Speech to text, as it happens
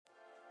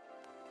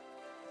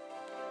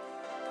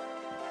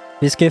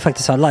Vi ska ju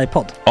faktiskt ha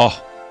livepodd. Ja,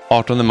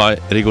 18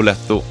 maj,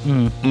 Rigoletto.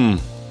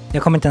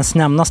 Jag kommer inte ens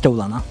nämna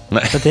stolarna.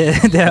 Nej. För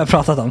det har jag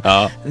pratat om.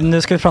 Ja.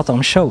 Nu ska vi prata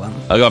om showen.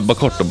 Ja, bara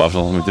kort då, bara för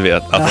de som inte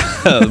vet.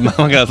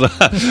 Man kan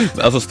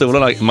alltså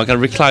stolarna, man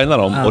kan reclina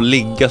dem och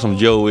ligga som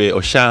Joey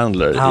och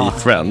Chandler i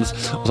Friends.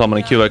 Och så har man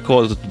en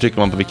QR-kod och så trycker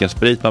man på vilken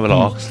sprit man vill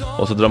ha.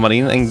 Och så drar man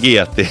in en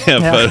GT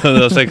för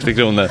 160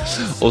 kronor.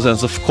 Och sen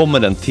så kommer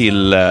den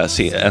till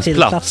ens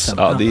plats.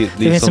 Ja, det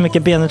finns så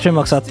mycket benutrymme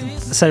också att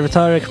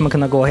servitörer kommer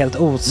kunna gå helt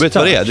ostört. Vet du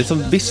vad det är? Det är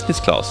som business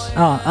class.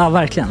 Ja,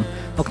 verkligen.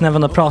 Och när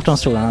man då pratar om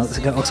stolarna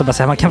så kan jag också bara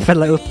säga att man kan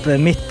fälla upp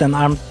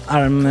mitten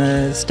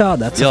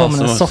armstödet så får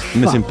man en soffa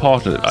med sin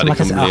partner. Ja, det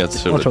kommer bli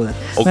helt otroligt.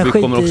 Och men vi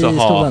kommer också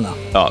stolarna.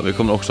 vi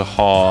kommer också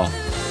ha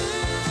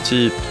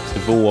typ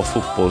 2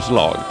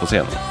 fotbollslag på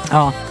scenen.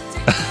 Ja.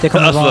 Det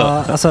kommer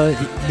vara, alltså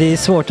det är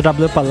svårt att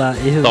rabbla upp alla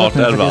i huvudet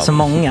nu för det är så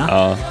många.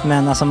 Ja.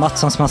 Men alltså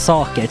Mattssons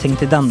massaker, tänk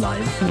till den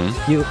live.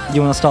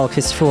 Jonas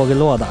Dahlqvists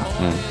frågelåda.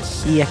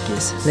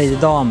 Ekis, Lady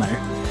Damer.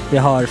 Vi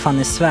har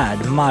Fanny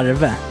Svärd,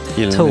 Marve,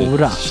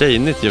 Tora.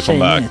 Tjejnytt gör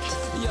comeback.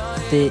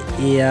 Det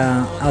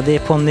är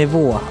på en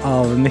nivå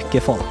av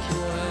mycket folk.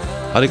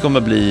 Ja, det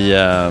kommer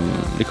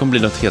bli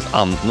något helt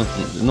annat.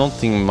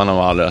 Någonting man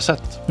har aldrig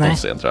sett på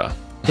scen, tror jag.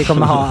 Det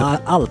kommer ha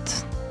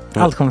allt.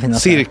 Allt kommer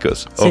finnas.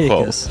 Cirkus.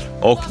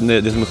 Och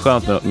det som är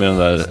skönt med de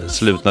där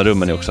slutna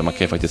rummen är också att man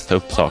kan ju faktiskt ta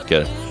upp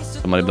saker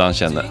som man ibland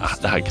känner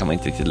det här kan man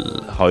inte riktigt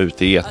ha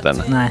ute i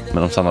etern. Nej.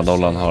 Men om Sanna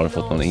Dollan har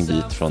fått någon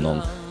invit från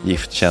någon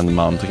giftkänd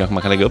man så kanske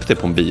man kan lägga upp det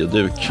på en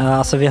bioduk. Ja,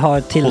 alltså vi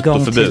har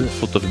tillgång till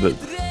fotoförbud.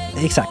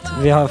 Exakt,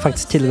 vi har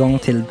faktiskt tillgång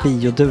till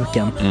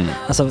bioduken.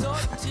 Alltså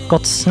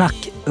gott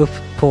snack upp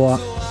på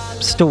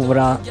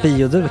stora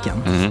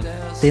bioduken.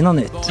 Det är något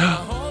nytt.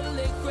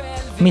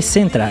 Missa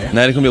inte det här.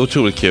 Nej, det kommer bli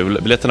otroligt kul.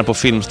 Biljetterna på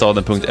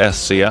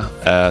filmstaden.se.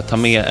 Ta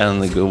med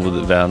en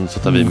god vän så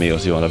tar vi med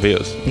oss Johan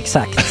Rabaeus.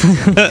 Exakt.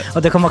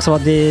 Och det kommer också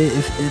vara det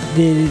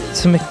är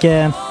så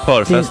mycket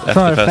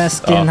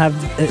förfest i den här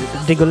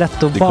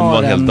Rigoletto-baren. Det kommer vara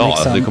en hel dag.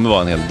 Liksom. Det kommer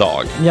vara en hel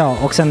dag. Ja,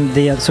 och sen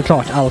det är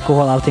såklart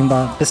alkohol, allting.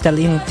 Bara beställ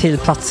in till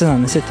platserna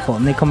ni sitter på.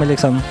 Ni kommer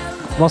liksom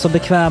vara så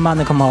bekväma,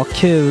 ni kommer ha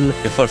kul.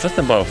 Är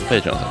förfesten bara för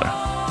Patreon eller?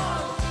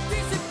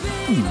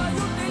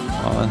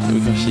 Ja,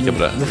 vi kan kika på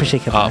det. Vi får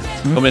kika på det.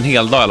 Det kommer en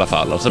hel dag i alla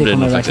fall. Och så blir det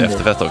någon slags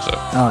efterfest också.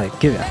 Ja,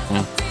 gud ja.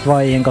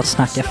 Vad är en gott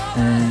snack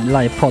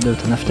livepodd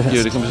utan efterfest?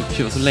 Gud, det kommer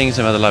bli så länge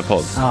sedan vi hade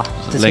livepodd. Ja,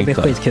 det ska bli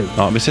skitkul.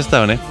 Ja, vi ses där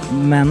hörni.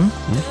 Men,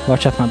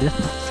 vart köper man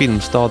biljetterna?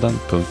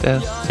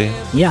 Filmstaden.se.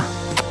 Ja,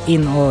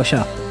 in och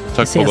köp.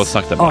 Tack på gott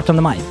snack där.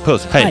 18 maj.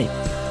 Puss, hej.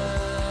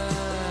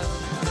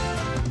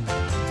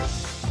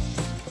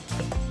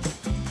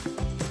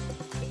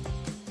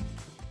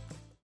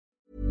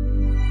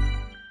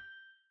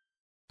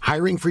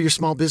 Hiring for your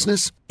small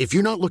business? If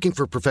you're not looking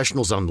for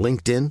professionals on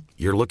LinkedIn,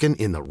 you're looking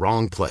in the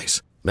wrong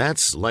place.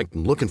 That's like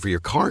looking for your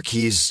car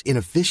keys in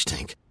a fish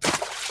tank.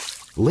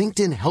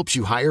 LinkedIn helps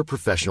you hire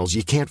professionals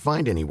you can't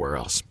find anywhere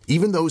else,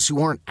 even those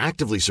who aren't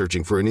actively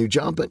searching for a new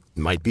job but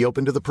might be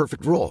open to the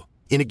perfect role.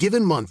 In a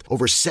given month,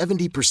 over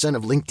 70%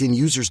 of LinkedIn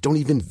users don't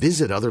even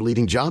visit other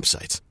leading job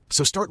sites.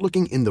 So start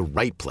looking in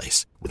the right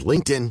place. With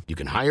LinkedIn, you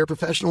can hire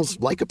professionals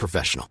like a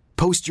professional.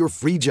 Post your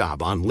free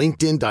job on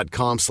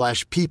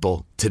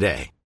linkedin.com/people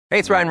today. Hey,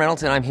 it's Ryan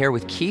Reynolds, and I'm here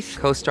with Keith,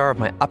 co-star of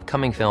my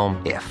upcoming film,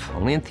 If,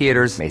 only in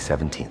theaters May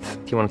 17th.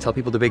 Do you want to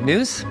tell people the big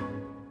news?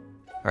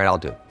 All right,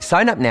 I'll do it.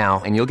 Sign up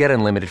now and you'll get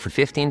unlimited for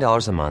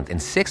 $15 a month and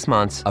 6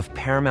 months of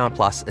Paramount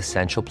Plus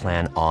Essential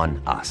Plan on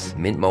us.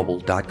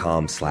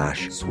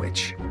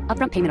 MintMobile.com/switch.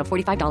 Upfront payment of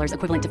 $45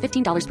 equivalent to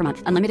 $15 per month.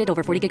 Unlimited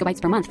over 40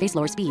 gigabytes per month. Face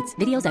lower speeds.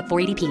 Videos at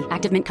 480p.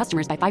 Active Mint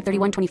customers by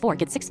 531.24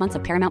 get 6 months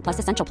of Paramount Plus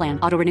Essential Plan.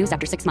 Auto renews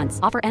after 6 months.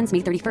 Offer ends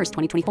May 31st,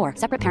 2024.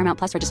 Separate Paramount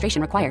Plus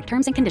registration required.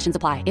 Terms and conditions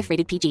apply if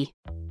rated PG.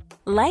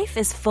 Life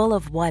is full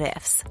of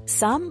what-ifs.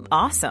 Some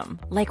awesome.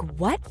 Like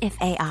what if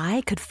AI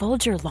could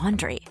fold your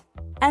laundry?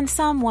 And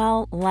some, well,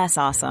 less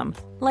awesome.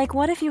 Like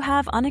what if you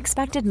have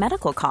unexpected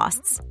medical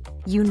costs?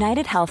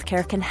 United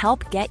Healthcare can help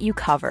get you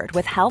covered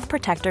with Health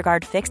Protector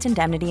Guard fixed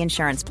indemnity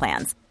insurance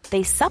plans.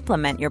 They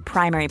supplement your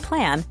primary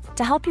plan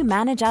to help you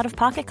manage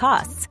out-of-pocket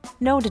costs.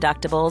 No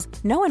deductibles,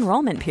 no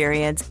enrollment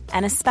periods,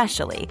 and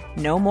especially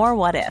no more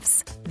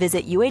what-ifs.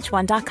 Visit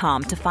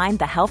uh1.com to find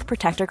the Health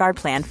Protector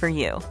Guard plan for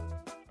you.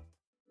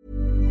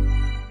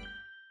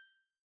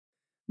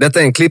 Detta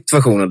är en klippt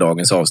version av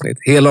dagens avsnitt.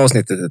 Hela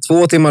avsnittet är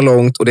 2 timmar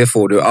långt och det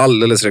får du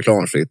alldeles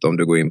reklamfritt om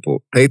du går in på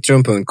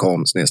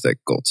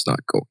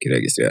patreon.com/gottsnack och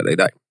registrerar dig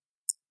där.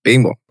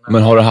 Bingo!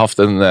 Men har du haft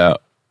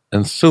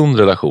en sund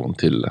relation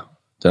till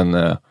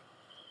den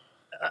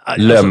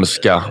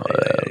lömska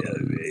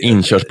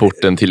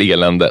inkörsporten till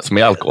elände som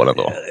är alkoholen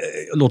då?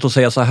 Låt oss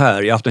säga så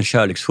här, jag har haft en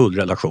kärleksfull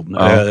relation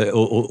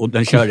och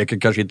den kärleken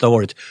kanske inte har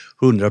varit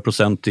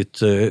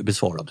 100%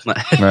 besvarad.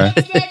 Nej.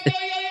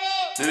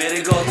 Nu är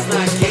det gott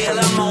snack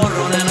hela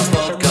morgonen och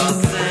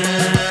podcasten.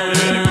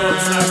 Nu är det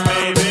gott snack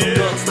baby.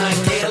 Gott snack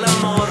hela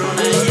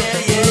morgonen,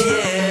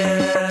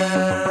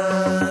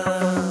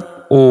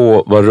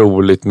 Åh, vad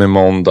roligt med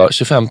måndag.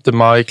 25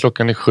 maj,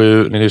 klockan är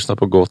 7. Ni lyssnar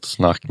på Gott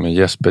snack med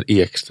Jesper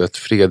Ekstedt,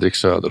 Fredrik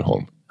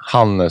Söderholm.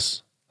 Hannes.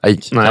 Nej.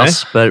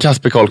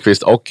 Kasper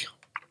Karlqvist och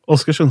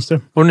Oskar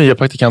Sundström. Vår nya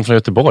praktikant från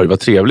Göteborg, vad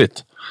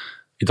trevligt.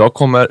 Idag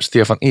kommer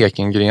Stefan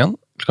Ekengren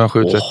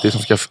klockan 7.30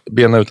 som ska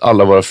bena ut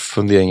alla våra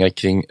funderingar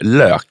kring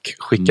lök.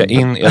 Skicka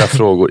in era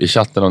frågor i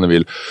chatten om ni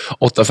vill.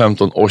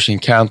 8.15 Oisin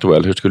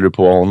Cantwell, hur skulle du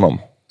på honom?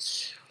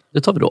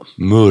 Det tar vi då.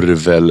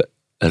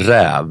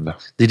 Murvelräv.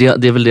 Det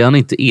är väl det han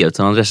inte är,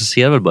 utan han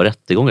recenserar väl bara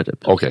rättegångar typ.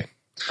 Okej.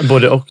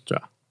 Både och tror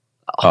jag.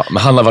 Ja,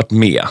 men han har varit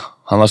med.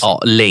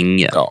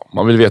 Länge. Ja,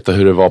 man vill veta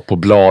hur det var på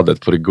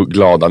bladet på det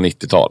glada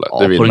 90-talet. Ja,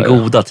 på den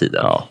goda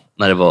tiden. Ja.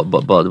 När det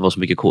var så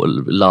mycket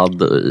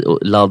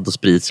ladd och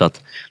sprit så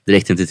att det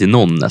räckte inte till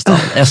någon nästan.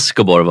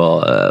 Escobar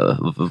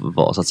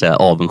var så att säga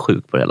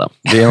avundsjuk på det hela.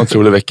 Det är en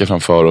otrolig vecka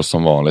framför oss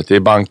som vanligt. Det är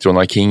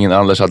bankrånarkingen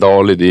Anders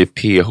Adali, det är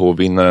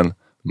PH-vinnaren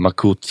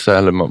Marcus.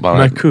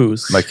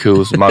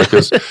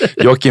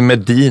 Joakim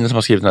Medin som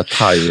har skrivit den här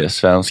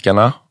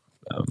Thai-svenskarna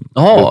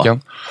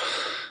boken.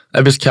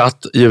 Ebbes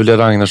Katt, Julia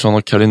Ragnarsson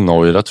och Karin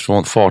Neurath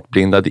från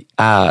Fartblinda. Det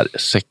är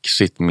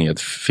sexigt med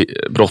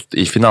brott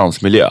i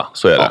finansmiljö,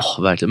 så är det.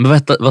 Ja, verkligen.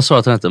 Men vad sa du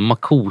att han hette?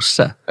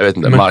 Makose? Jag vet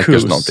inte,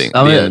 Marcus någonting.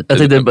 Ja, men jag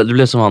tänkte, det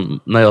blev som han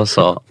när jag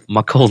sa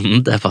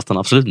Makonde, fast han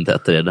absolut inte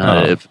hette det. Den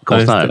här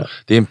konstnären.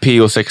 Det är en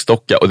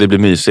PO6-docka och det blir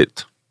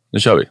mysigt. Nu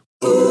kör vi.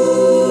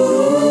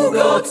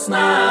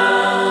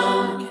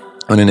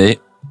 Hörrni,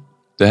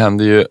 det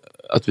hände ju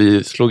att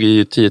vi slog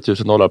i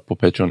 $10,000 på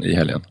Patreon i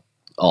helgen.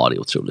 Ja, det är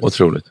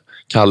otroligt.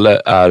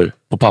 Kalle är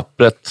på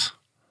pappret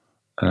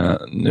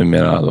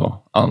numera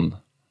då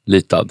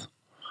anlitad.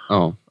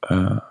 Ja.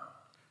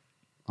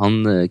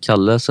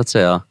 Kalle så att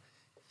säga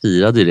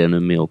firade det nu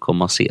med att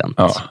komma sent.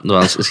 Ja. Då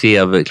han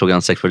skrev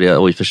klockan 6 för det,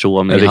 oj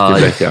förså mig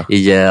här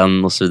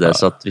igen och så vidare. Ja.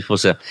 Så att vi får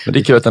se. Men det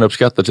är kul att han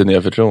uppskattar till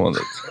nya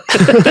förtroendet.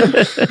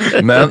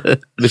 Men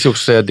vi ska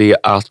också säga det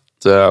att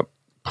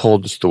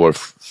Podstore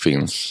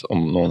finns,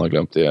 om någon har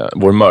glömt det,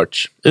 vår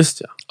merch. Just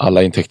det.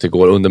 Alla intäkter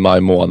går under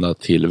maj månad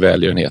till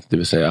välgörenhet, det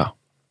vill säga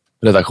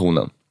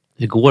redaktionen.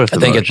 Det går efter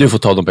jag tänker att du får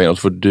ta de pengarna och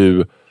så får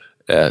du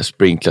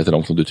sprinkla till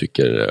dem som du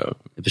tycker är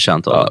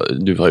förtjänt av. Ja,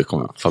 du har ju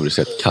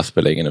favoriserat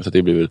Kasper länge nu, så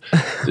det blir väl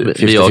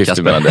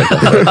 50-50 mellan det.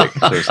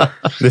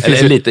 Det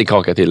finns en liten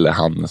kaka till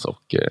Hannes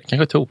och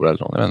kanske Tor eller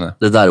någon, jag vet inte.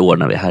 Det där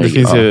ordnar vi här. Det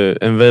finns ju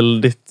en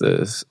väldigt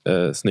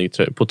snygg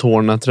tröja, på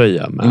tårna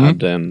tröja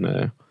med en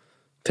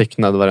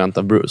tecknad variant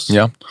av Bruce.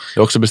 Ja.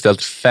 Jag har också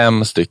beställt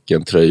 5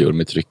 stycken tröjor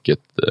med trycket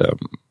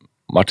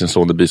Martin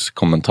Sonderbys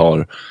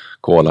kommentar: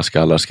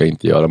 kolaskallar ska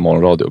inte göra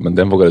morgonradio. Men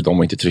den vågade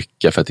de inte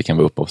trycka för att det kan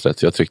vara upphovsrätt.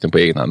 Så jag tryckte den på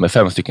egen hand. Med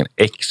 5 stycken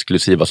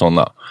exklusiva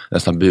sådana.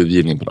 Nästan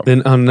budgivning på dem. Det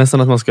är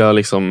nästan att man ska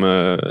liksom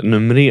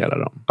numrera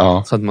dem.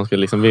 Ja. Så att man ska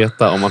liksom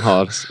veta om man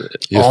har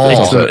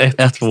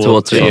 1,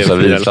 2, 3, 4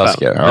 eller 5.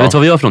 Jag vet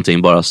vad vi gör för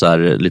någonting, bara så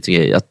här lite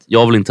grej. Att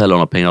jag vill inte heller ha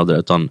några pengar av det,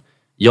 utan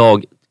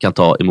jag kan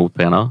ta emot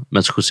pengarna,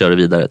 men så skjutsar jag det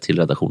vidare till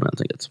redaktionen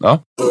helt enkelt. Ja.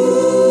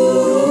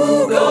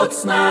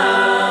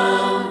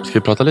 Ska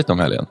vi prata lite om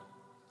helgen?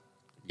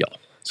 Ja.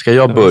 Ska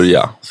jag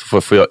börja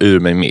så får jag ur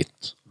mig mitt.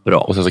 Bra.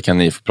 Och sen så kan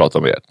ni få prata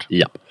om ert.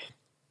 Ja.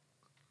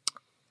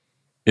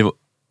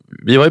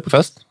 Vi var ju på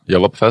fest. Jag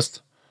var på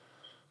fest.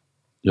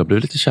 Jag blev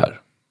lite kär.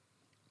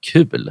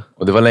 Kul.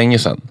 Och det var länge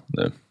sedan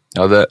nu.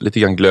 Jag hade lite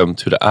grann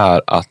glömt hur det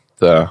är att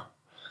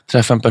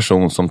träffa en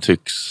person som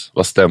tycks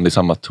vara stämd i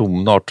samma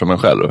tonart som en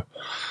själv.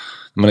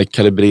 Man är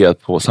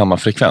kalibrerad på samma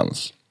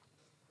frekvens.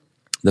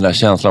 Den här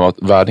känslan av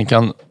att världen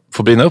kan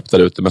få brinna upp där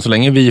ute. Men så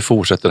länge vi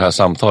fortsätter det här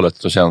samtalet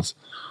så känns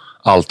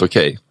allt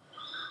okej.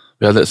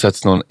 Vi hade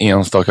setts någon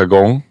enstaka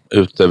gång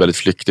ute, väldigt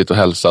flyktigt och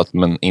hälsat,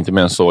 men inte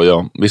mer än så.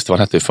 Jag visste vad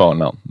han hette i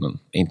förnamn, men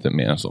inte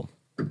mer än så.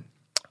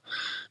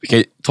 Vi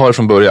kan ta det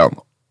från början.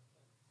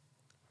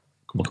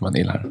 Kommer man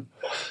in här.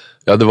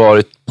 Jag hade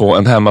varit på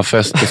en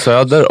hemmafest på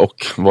Söder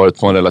och varit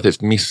på en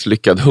relativt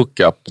misslyckad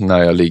hookup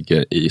när jag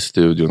ligger i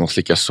studion och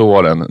slickar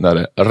såren när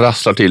det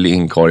rasslar till i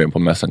inkorgen på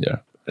Messenger.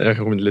 Jag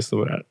kommer inte lyssna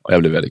på det här. Och jag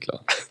blev väldigt glad.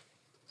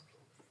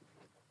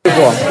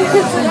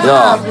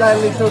 Ja.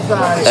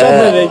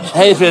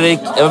 Hej Fredrik,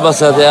 jag vill bara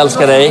säga att jag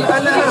älskar dig.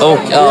 Och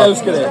jag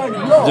älskar dig.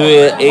 Du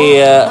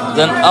är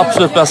den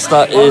absolut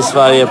bästa i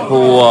Sverige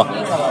på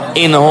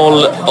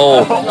innehåll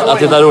och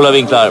att hitta roliga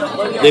vinklar.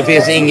 Det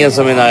finns ingen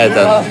som är i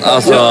närheten.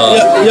 Alltså...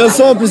 Jag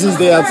sa precis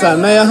det, att så här,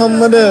 när jag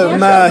hamnade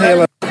med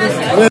hela...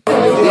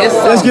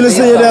 Jag skulle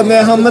säga det att när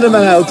jag hamnade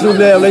med det här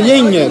otroliga jävla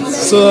gänget,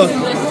 så...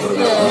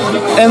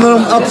 En av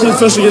de absolut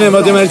första grejerna var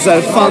att jag märkte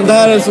såhär, fan det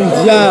här är sånt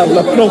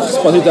jävla proffs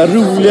på att hitta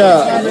roliga...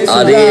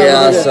 Ja, det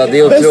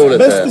är otroligt.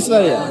 Bäst i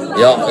Sverige.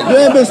 Ja. Du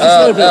är bäst i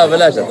Sverige.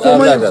 Överlägset.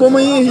 Får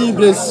man ge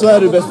hybris så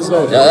är du bäst i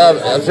Sverige. Ja,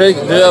 du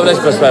är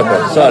överlägset bäst i Sverige.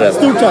 Så är det.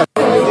 Stort tack.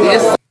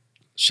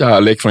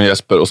 Kärlek från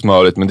Jesper och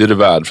smörigt, men det är du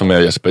värd från mig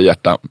och Jesper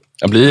hjärta.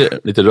 Jag blir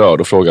lite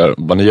rörd och frågar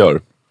vad ni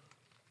gör.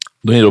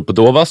 Då är ni då på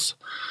Dovas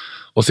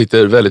Och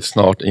sitter väldigt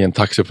snart i en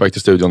taxi på väg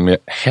till studion med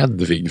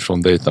Hedvig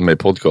från Data Mig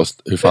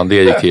Podcast. Hur fan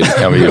det gick till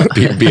kan vi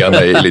ju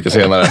bena i lite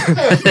senare.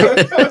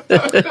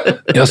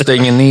 Jag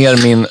stänger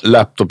ner min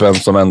laptopen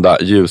som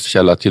enda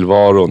ljuskälla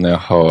tillvaro när jag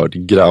hör det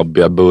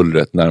grabbiga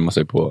bullret närma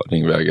sig på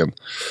Ringvägen.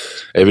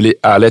 Jag är väl i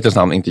ärlighetens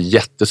namn inte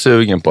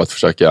jättesugen på att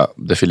försöka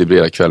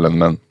defilibrera kvällen,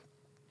 men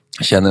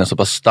jag känner en så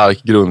pass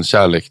stark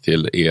grundkärlek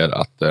till er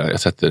att jag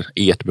sätter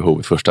ert behov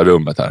i första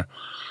rummet här.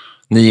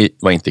 Ni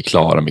var inte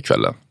klara med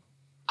kvällen.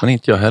 Men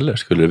inte jag heller,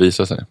 skulle det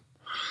visa sig.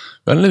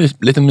 Vi hade en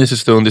liten mysig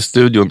stund i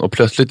studion och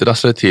plötsligt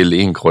rasslade till i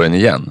inkorgen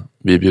igen.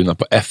 Vi är bjudna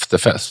på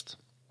efterfest.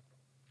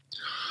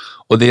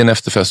 Och det är en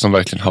efterfest som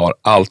verkligen har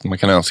allt man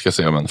kan önska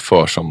sig av en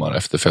försommar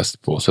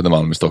efterfest på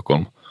Södermalm i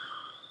Stockholm.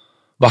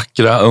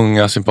 Vackra,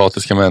 unga,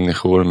 sympatiska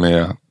människor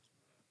med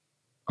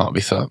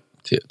vissa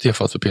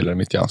tefatsförpillare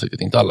mitt i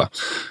ansiktet, inte alla.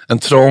 En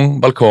trång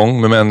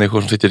balkong med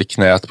människor som sitter i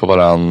knät på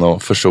varann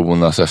och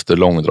försonas efter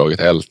långdraget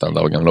ältande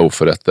av gamla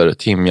oförrätter.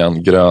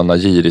 Timjan, gröna,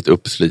 girigt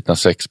uppslitna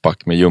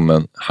sexpack med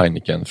ljummen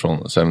Heineken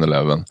från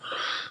 7-Eleven.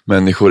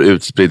 Människor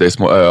utspridda i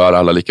små öar,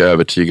 alla lika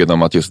övertygade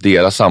om att just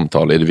deras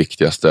samtal är det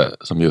viktigaste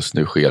som just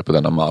nu sker på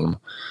denna malm.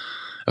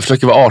 Jag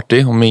försöker vara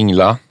artig och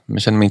mingla, men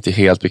känner mig inte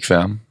helt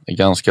bekväm. Jag är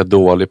ganska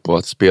dålig på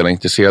att spela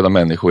intresserade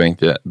människor jag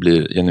inte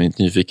blir genuint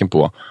nyfiken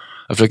på.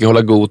 Jag försöker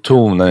hålla god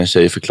ton när en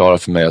tjej förklarar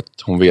för mig att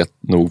hon vet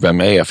nog vem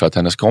jag är för att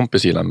hennes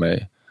kompis gillar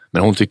mig.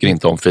 Men hon tycker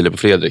inte om Filip och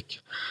Fredrik.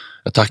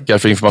 Jag tackar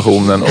för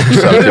informationen och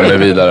söker mig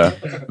vidare,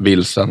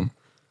 vilsen.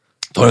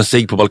 Tar en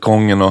cigg på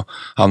balkongen och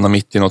hamnar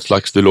mitt i något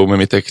slags dialog med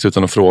mitt ex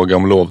utan att fråga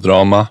om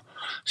lovdrama.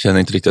 Känner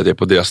inte riktigt att jag är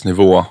på deras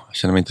nivå.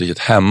 Känner mig inte riktigt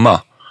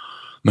hemma.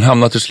 Men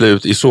hamnar till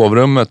slut i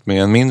sovrummet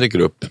med en mindre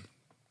grupp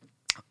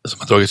som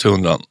har dragit sig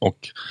undan och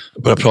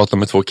börjar prata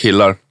med 2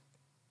 killar.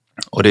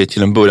 Och det är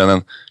till en början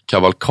en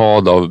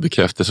kavalkad av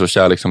bekräftelse och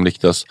kärlek som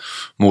riktas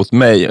mot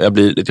mig. Jag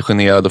blir lite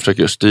generad och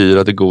försöker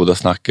styra det goda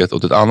snacket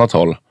åt ett annat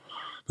håll.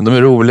 Men de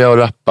är roliga och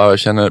rappa och jag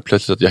känner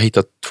plötsligt att jag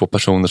hittat 2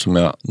 personer som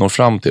jag når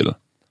fram till.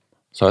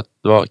 Så att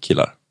det var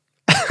killar.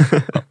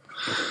 Ja.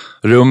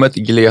 Rummet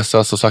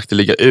glesas och sakta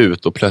ligga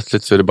ut och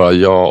plötsligt så är det bara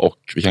jag och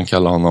vi kan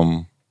kalla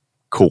honom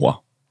K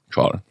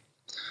kvar.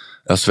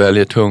 Jag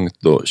sväljer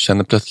tungt och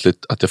känner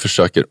plötsligt att jag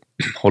försöker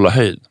hålla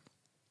höjd.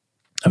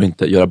 Jag vill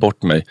inte göra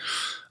bort mig.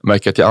 Jag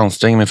märker att jag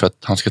anstränger mig för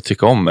att han ska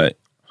tycka om mig.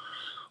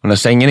 Och när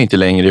sängen inte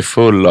längre är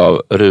full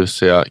av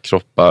rusiga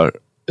kroppar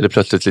är det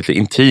plötsligt lite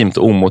intimt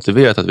och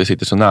omotiverat att vi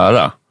sitter så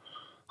nära.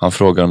 Han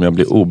frågar om jag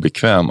blir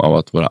obekväm av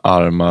att våra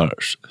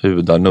armars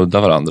hudar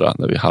nuddar varandra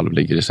när vi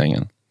halvligger i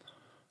sängen.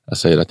 Jag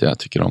säger att jag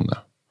tycker om det.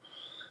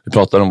 Vi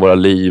pratar om våra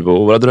liv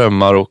och våra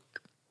drömmar och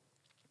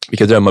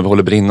vilka drömmar vi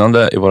håller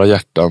brinnande i våra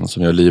hjärtan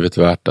som gör livet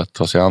värt att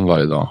ta sig an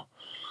varje dag.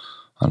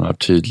 Han har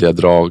tydliga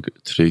drag,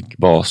 trygg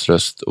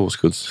basröst,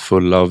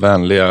 oskuldsfulla och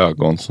vänliga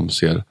ögon som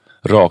ser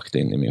rakt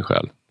in i min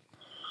själ.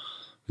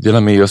 Vi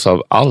delar med oss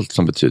av allt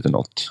som betyder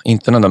något.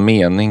 Inte en enda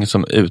mening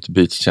som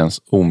utbyts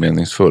känns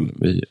omeningsfull.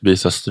 Vi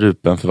visar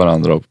strupen för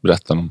varandra och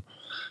berättar om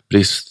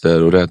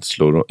brister och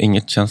rädslor och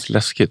inget känns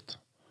läskigt.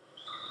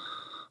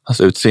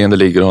 Hans utseende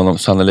ligger honom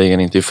sannoliken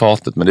inte i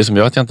fatet, men det som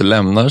gör att jag inte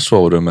lämnar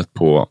sovrummet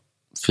på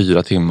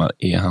 4 timmar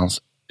är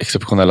hans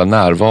exceptionella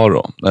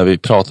närvaro. När vi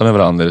pratar med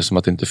varandra är det som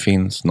att det inte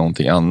finns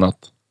någonting annat.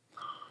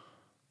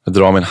 Jag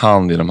drar min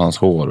hand genom hans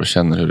hår och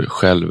känner hur det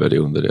skälver i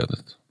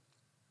underredet.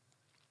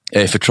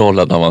 Jag är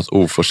förtrollad av hans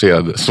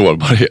oforcerade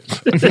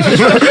sårbarhet.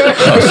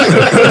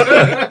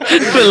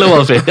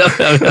 Förlåt mig.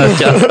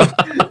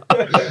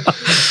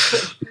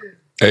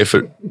 Jag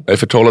är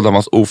förtrollad av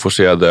hans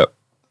oforcerade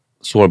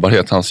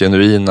sårbarhet, hans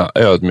genuina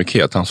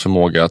ödmjukhet, hans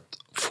förmåga att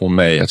få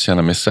mig att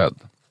känna mig sedd.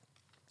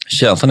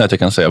 Känslan är att jag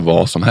kan säga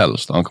vad som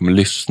helst och han kommer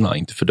lyssna,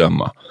 inte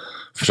fördöma.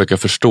 Försöka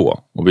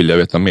förstå och vilja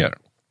veta mer.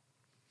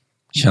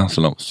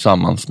 Känslan av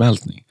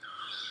sammansmältning.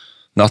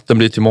 Natten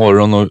blir till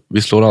morgon och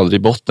vi slår aldrig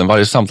i botten.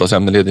 Varje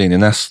samtalsämne leder in i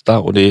nästa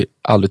och det är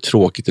aldrig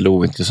tråkigt eller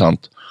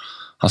ointressant.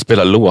 Han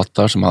spelar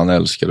låtar som han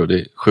älskar och det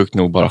är sjukt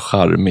nog bara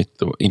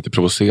charmigt och inte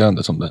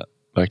provocerande som det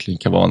verkligen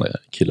kan vara när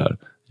killar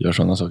gör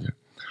sådana saker.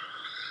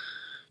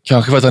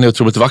 Kanske för att han är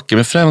otroligt vacker,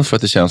 men främst för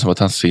att det känns som att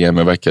han ser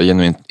mig och verkar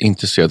genuint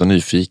intresserad och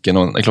nyfiken.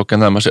 Och när klockan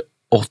närmar sig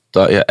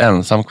 8 är jag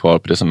ensam kvar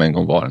på det som en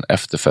gång var en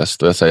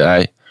efterfest. Och jag säger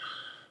nej,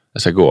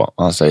 jag ska gå.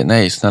 Och han säger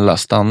nej, snälla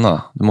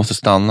stanna, du måste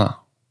stanna.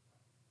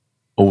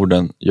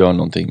 Orden gör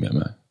någonting med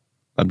mig.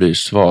 Jag blir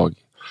svag.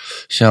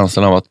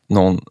 Känslan av att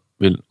någon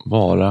vill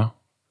vara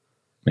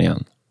med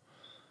en.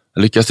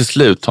 Jag lyckas till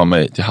slut ta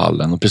mig till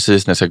hallen och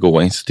precis när jag ska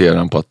gå insisterar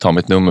han på att ta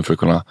mitt nummer för att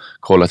kunna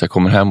kolla att jag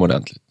kommer hem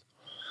ordentligt.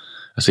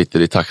 Jag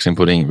sitter i taxin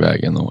på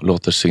Ringvägen och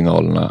låter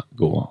signalerna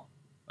gå.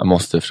 Jag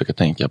måste försöka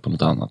tänka på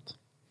något annat.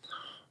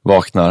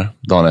 Vaknar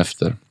dagen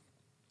efter.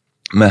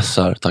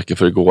 Mässar, tackar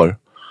för igår.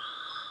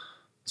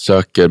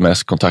 Söker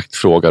mest kontakt,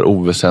 frågar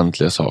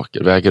oväsentliga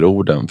saker. Väger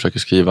orden, försöker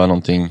skriva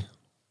någonting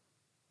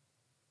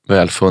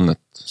välfunnet,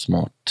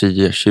 smart.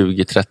 10,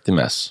 20, 30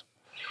 mess.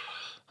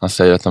 Han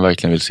säger att han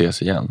verkligen vill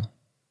ses igen.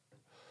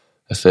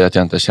 Jag säger att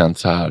jag inte har känt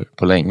så här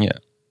på länge.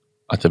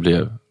 Att jag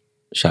blev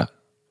kär.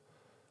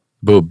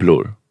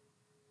 Bubblor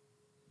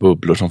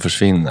som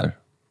försvinner.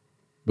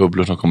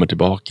 bubblor som kommer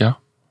tillbaka.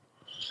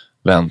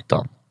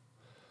 Väntan.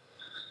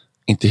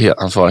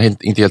 Han svarar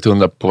inte helt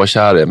 100 på vad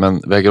kär är,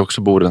 men väger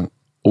också orden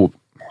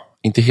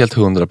inte helt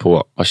 100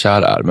 på vad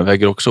kär är, men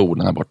väger också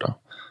orden här borta.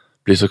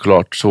 Blir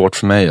såklart svårt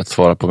för mig att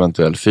svara på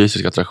eventuell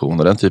fysisk attraktion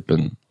och den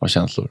typen av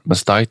känslor. Men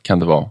starkt kan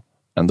det vara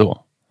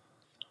ändå.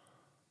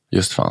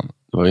 Just fan,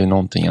 det var ju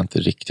någonting jag inte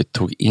riktigt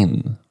tog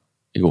in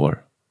igår.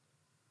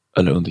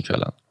 Eller under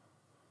kvällen.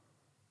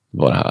 Det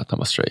var det här att han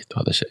var straight och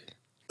hade tjej.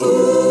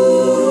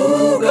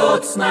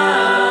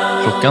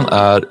 Klockan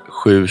är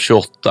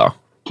 7:28.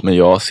 Men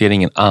jag ser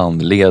ingen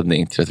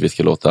anledning till att vi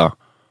ska låta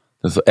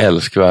den så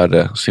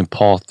älskvärde,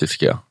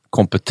 sympatiska,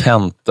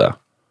 kompetenta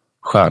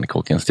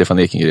stjärnkocken Stefan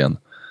Ekengren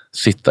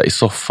sitta i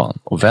soffan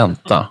och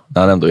vänta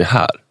när han ändå är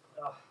här.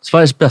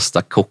 Sveriges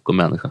bästa kock och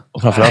människa.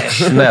 Och framförallt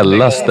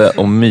snällaste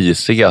och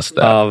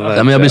mysigaste. Ja,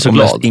 men jag blir så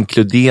glad. Mest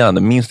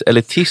inkluderande, minst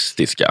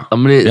elitistiska. Ja,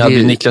 vi hade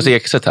ju Niklas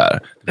Ekstedt här.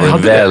 Det var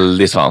en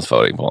väldig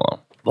svansföring på honom.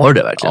 Var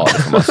det verkligen? Ja,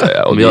 det får man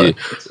säga. Och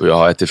jag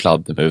har ätit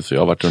fladdermus och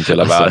jag har varit runt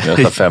hela världen. Jag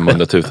tar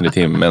 500 000 i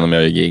timmen om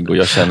jag är gig. Och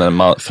jag känner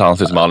en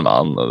Francis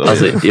Malman.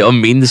 Alltså, jag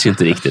minns ju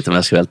inte riktigt om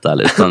jag ska vara helt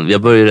ärlig. Utan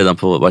jag började redan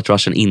på White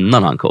Russian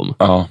innan han kom.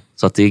 Ja.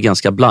 Så att det är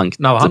ganska blankt.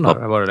 När var han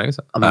där? Var det länge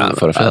sedan?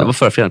 Förra fredagen. Det var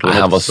förra fredagen.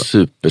 Han var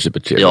super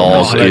trevlig.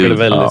 Ja, han verkade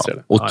väldigt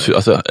trevlig.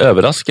 Alltså,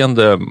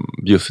 överraskande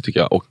just tycker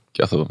jag. Och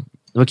alltså,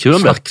 det var kul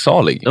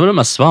snacksalig. Det var de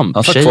här svamp.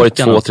 Han satt kvar i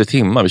 2-3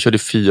 timmar. Vi körde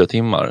 4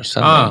 timmar.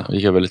 Sen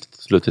gick jag väl lite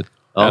slutigt.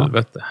 Ja.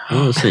 Helvete. Det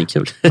var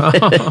svinkul.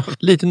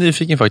 Lite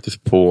nyfiken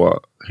faktiskt på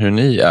hur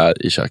ni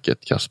är i köket,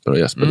 Kasper och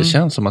Jesper. Det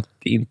känns som att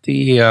det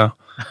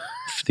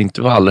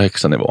inte var allra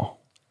högsta nivå.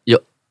 Jag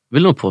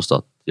vill nog påstå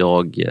att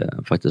jag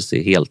faktiskt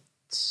är helt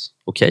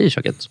okej i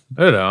köket.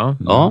 Är det det?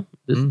 Ja,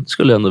 det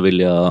skulle jag ändå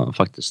vilja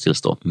faktiskt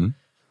tillstå.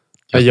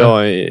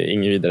 Jag är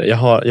ingen vidare.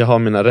 Jag har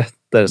mina rätter.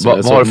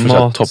 Vad har du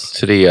för topp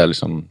 3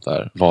 liksom,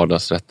 där,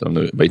 vardagsrätter om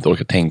du inte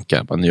orkar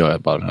tänka? Nu gör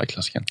jag bara den här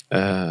klassiken.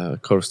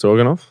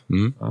 Korvstroganoff.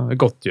 Ja, det är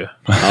gott ju.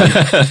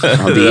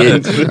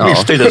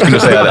 Visste inte jag skulle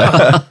säga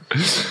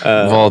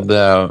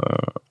det.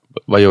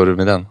 Vad gör du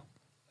med den?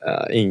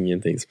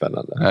 Ingenting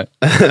spännande.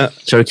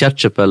 Kör du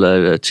ketchup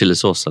eller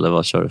chilisås eller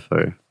vad kör du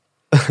för?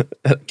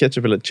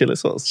 Ketchup eller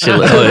chilisås?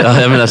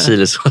 Jag menar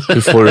chilisås.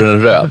 Hur får du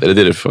den röd? Är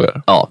det du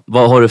frågar? Ja,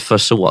 vad har du för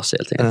sås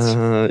helt enkelt?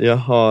 Jag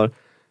har...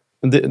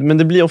 Men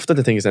det blir ofta att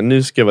jag tänker så här,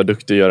 nu ska jag vara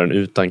duktig och göra den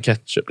utan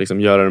ketchup,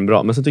 liksom göra den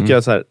bra. Men så tycker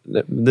jag så här,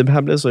 det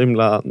här blir så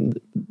himla,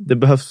 det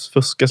behövs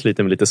fuskas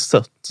lite med lite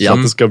sött så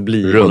att det ska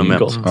bli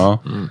gott.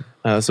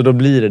 Så då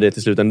blir det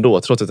till slut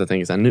ändå, trots att jag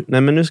tänker så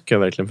här, nu ska jag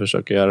verkligen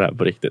försöka göra det här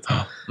på riktigt.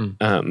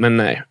 Men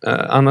nej,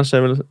 annars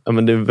är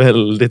det är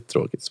väldigt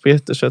tråkigt.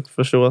 Speterkött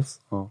för sås.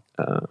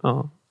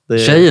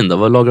 Tjejen då,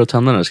 vad lagar du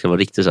tänderna när det ska vara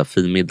riktigt så här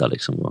fin middag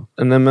liksom?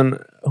 Nej, men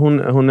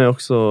hon är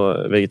också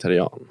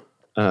vegetarian.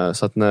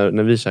 Så att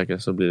när vi käkar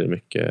så blir det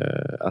mycket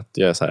att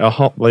jag är så här,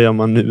 jaha, vad gör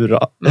man nu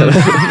då?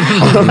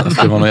 Det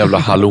ska vara någon jävla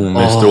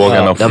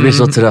halloumi-stroganoff. Jag blir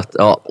så trött.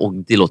 Ja, och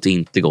det låter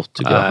inte gott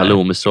tycker jag.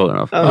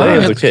 Halloumi-stroganoff. Ja, det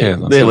är helt okej.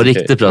 Det var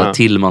riktigt bra.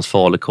 Tillmans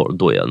falukorv,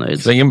 då är jag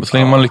nöjd. Så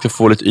länge man liksom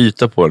får lite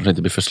yta på den så att det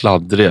inte blir för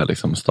sladdriga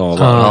liksom,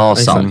 stavar. Ja,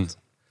 sant.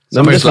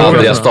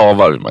 Sladdriga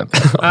stavar.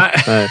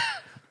 Nej.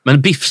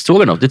 Men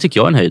biffstroganoff, det tycker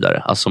jag är en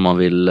höjdare. Alltså man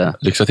vill...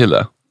 Lyxa till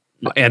det.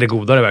 Är det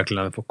godare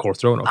verkligen än på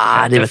korvstroganoff?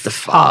 Det vet jag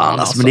fan.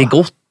 Alltså, men det är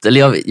gott.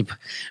 Eller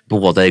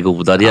båda är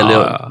goda. Det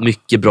gäller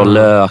mycket bra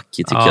lök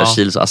tycker jag.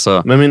 Chilis,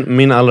 alltså. Men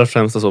min allra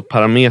främsta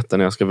parameter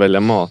när jag ska välja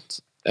mat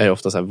är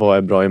ofta så här, vad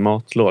är bra i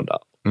matlåda?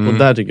 Och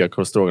där tycker jag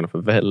korvstroganoff är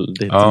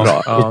väldigt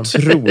bra.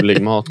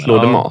 Otrolig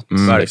matlådemat.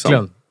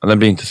 Verkligen. Den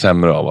blir inte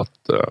sämre av att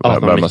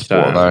värmas på.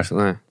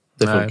 Nej.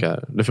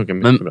 Det funkar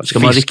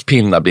mycket bra.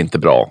 Fiskpinnar blir inte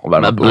bra att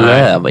värma på.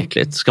 Vad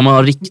äckligt. Ska man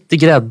ha riktig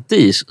grädde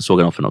i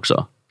stroganoffen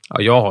också?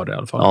 Ja, jag har det i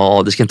alla fall.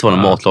 Ja, det ska inte vara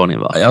någon matlagning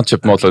va? Jag har inte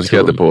köpt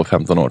matlagningsgrädde på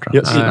 15 år tror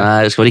jag.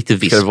 Nej, det ska vara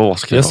riktigt visst.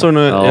 Jag såg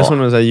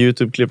någon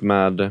YouTube-klipp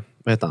med,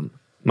 vad heter han?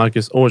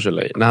 Marcus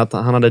Aujalay.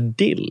 När han hade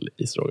dill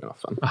i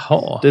stroganoffen.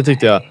 Jaha. Det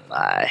tyckte jag...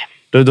 Nej.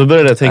 Då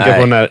började jag tänka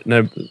på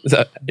när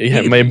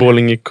hemma i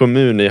Borlänge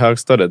kommun i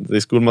högstadiet,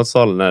 i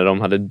skolmatsalen, när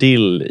de hade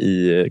dill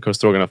i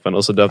korvstroganoffen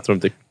och så döpte de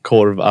till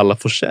korv alla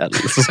Forsell.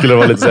 Så skulle det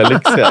vara lite så här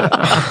lyxigare.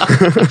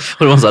 Och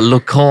det var en sån här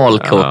lokal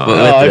kock.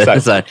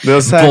 Exakt.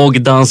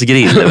 Bogdans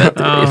grill. Vet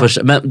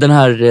du. Men den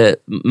här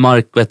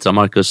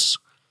Marcus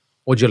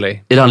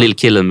Aujalay. Är det han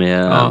lillkillen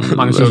med...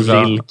 Magnus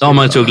Uggla. Ja,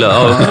 Magnus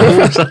Uggla.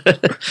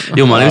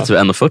 Jo, man är ju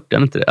 1,40, är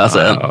inte det? Alltså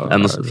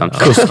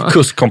 1,50.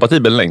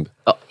 Kustkompatibel längd.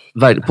 Ja.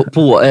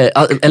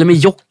 Eller med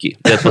jockey.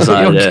 Det är på sån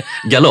här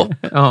galopp.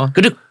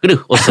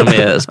 Och så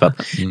med spett.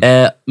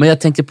 Men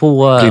jag tänkte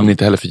på... Glimmar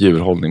inte heller för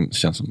djurhållning,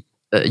 känns som.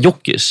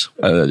 Jockeys.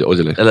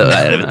 Eller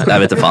nej, jag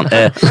vet inte fan.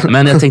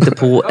 Men jag tänkte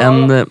på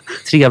en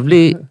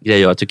trevlig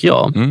grej tycker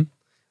jag.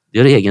 Det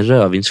gör egen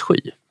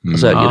rödvinssky.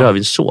 Alltså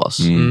rödvinssås.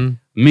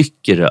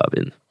 Mycket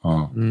rövin.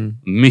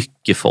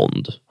 Mycket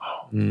fond.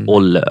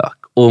 Och lök.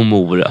 Och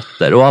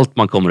morötter. Och allt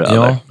man kommer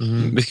över.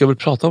 Vi ska väl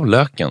prata om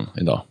löken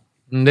idag.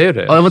 Det är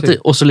det. Ja,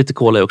 och så lite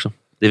kola också.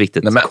 Det är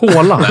viktigt. Nej, men,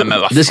 cola? Nej, men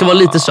det ska vara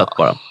lite sött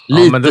bara.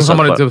 Lite men då har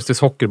man lite upp till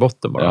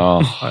sockerbotten bara.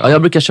 Ja,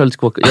 jag brukar köra lite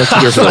cola.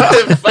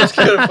 Vad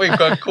ska du få in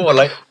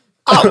Coca-Cola?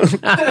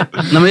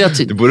 Nej,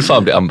 men du borde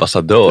fan bli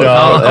ambassadör.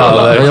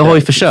 Jag har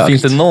ju försökt.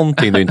 Finns det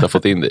någonting du inte har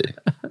fått in dig i?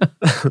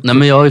 Nej,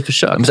 men jag har ju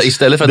försökt. Men så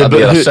istället för att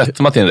addera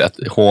sötma till en rätt,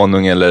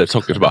 honung eller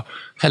socker, så bara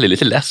häll i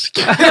lite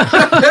läsk.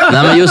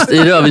 Nej, men just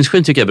i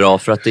rödvinsskyn tycker jag är bra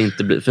för att det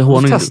inte blir... För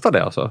honung... Testa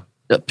det alltså.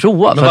 Ja,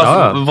 prova.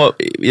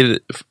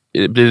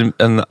 Blir det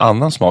en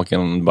annan smak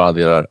än bara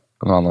adderar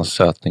en annan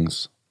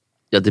sötnings...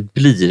 Ja, det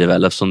blir det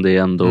väl eftersom det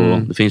är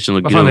ändå... Det finns ju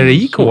någon Vad fan är det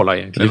i cola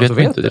egentligen? Jag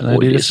vet inte.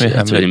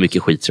 Jag tror det är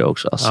mycket skit tror jag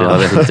också. Alltså, jag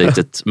vet inte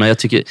riktigt. Men jag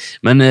tycker...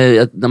 Men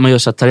när man gör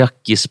så här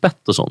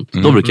teriyaki-spett och sånt,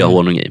 då brukar jag ha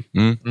honung i.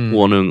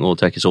 Honung och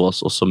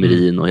teriyaki-sås och så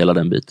mirin och hela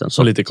den biten.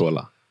 Så lite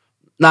cola?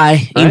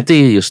 Nej, inte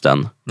just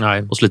den.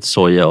 Nej. Och så lite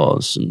soja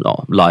och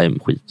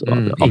lime-skit.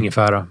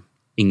 Ingefära.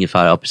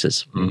 Ingefära, ja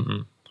precis.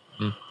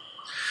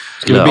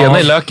 Ska vi bena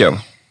i löken?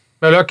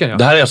 Löken, ja.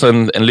 Det här är alltså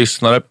en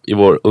lyssnare i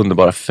vår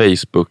underbara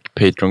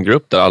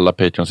Facebook-Patreon-grupp där alla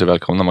Patreons är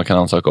välkomna, man kan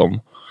ansöka om.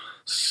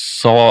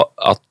 Sa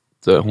att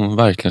hon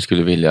verkligen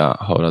skulle vilja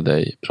höra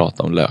dig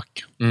prata om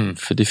lök.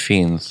 För det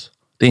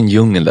är en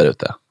djungel där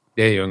ute.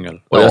 Det är djungel.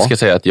 Och jag ska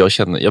säga att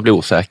jag blir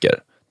osäker.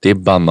 Det är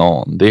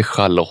banan, det är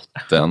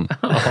schalotten.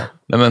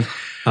 Nej, men,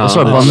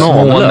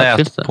 små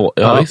nätpå.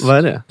 Vad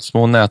är det?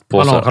 Små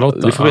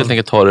nätpåsar. Vi får helt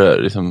enkelt ta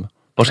det liksom...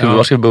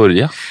 Var ska vi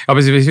börja? Ja,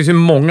 precis. Det finns ju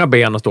många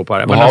ben att stå på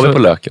här. Vad har vi på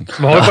löken?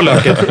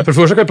 För det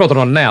första kan vi prata om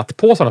de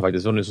nätpåsarna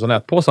faktiskt. Och nu så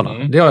nätpåsarna.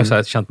 Det har jag så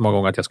här känt många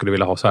gånger att jag skulle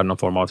vilja ha så här någon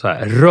form av så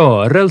här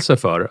rörelse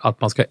för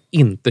att man ska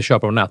inte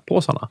köpa de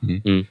nätpåsarna.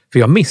 För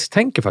jag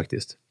misstänker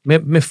faktiskt,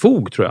 med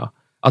fog tror jag,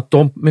 att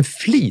de med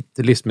flit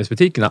i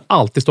livsmedelsbutikerna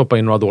alltid stoppar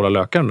in några dåliga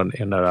lökar i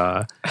den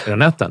där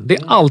näten. Det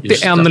är alltid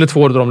en eller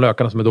två av de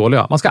lökarna som är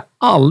dåliga. Man ska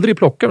aldrig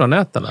plocka de där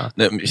näten.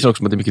 Det känns också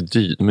som att det är mycket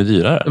de är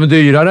dyrare. De är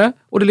dyrare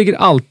och det ligger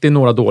alltid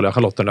några dåliga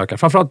schalottenlökar.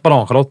 Framförallt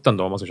bananschalotten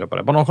då om man ska köpa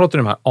det. Bananschalotten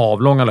är de här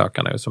avlånga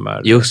lökarna som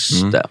är...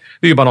 Just det.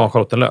 Det är ju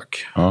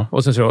bananschalottenlök. Ja.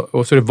 Och så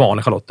är det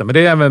vanlig schalotten. Men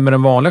det är även med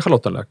den vanliga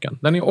schalottenlöken.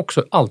 Den är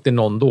också alltid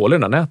någon dålig i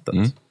det där nätet.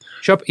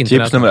 Köp inte tips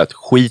nätet. nummer 1.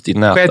 Skit i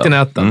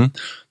näten.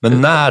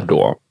 Men när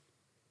då?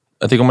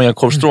 Jag tycker om man gör en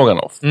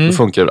korvstroganoff, då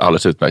funkar det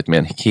alldeles utmärkt med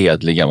en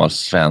hedlig gammal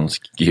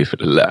svensk gul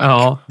lök.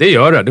 Ja, det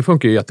gör det. Det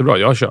funkar ju jättebra.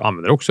 Jag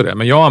använder också det.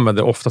 Men jag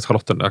använder oftast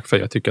schalottenlök för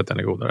jag tycker att den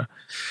är godare.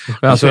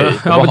 Alltså,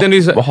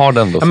 vad har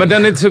den då? Ja, men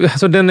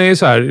den är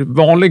så här,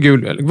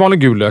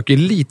 vanlig gul lök är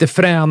lite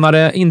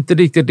fränare, inte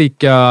riktigt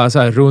lika så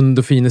här, rund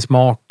och fin i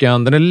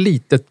smaken. Den är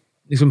lite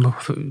liksom,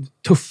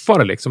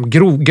 tuffare, liksom,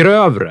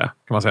 grövre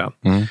kan man säga.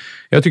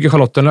 Jag tycker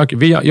schalottenlök,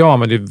 jag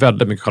använder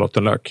väldigt mycket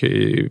schalottenlök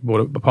i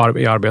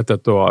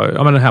arbetet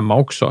och hemma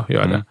också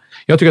gör det.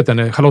 Jag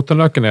tycker att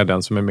schalottenlöken är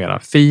den som är mera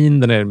fin,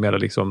 den är mera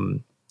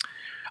liksom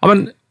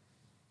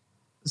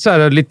så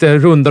här, lite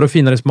rundare och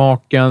finare i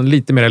smaken,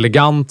 lite mer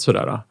elegant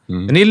sådär.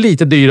 Den är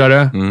lite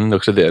dyrare.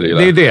 Också det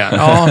är det,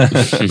 ja.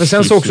 Men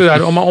sen så också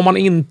där, om man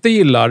inte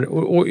gillar,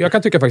 och jag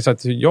kan tycka faktiskt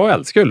att jag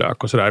älskar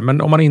lök och sådär,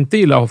 men om man inte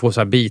gillar att få så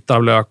här bitar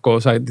av lök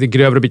och så här, lite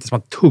grövre bitar som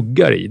man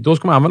tuggar i, då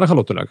ska man använda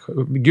schalottenlök.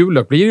 Gul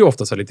lök blir ju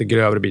ofta så här lite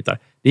grövre bitar.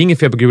 Det är inget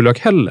fel på gul lök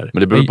heller.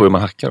 Men det beror på hur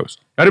man hackar också.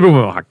 Ja, det beror på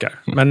hur man hackar.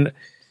 Men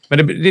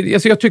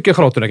alltså jag tycker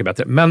schalottenlök är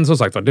bättre. Men som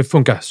sagt, det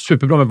funkar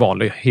superbra med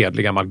vanlig,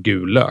 hedlig gammal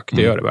gul lök.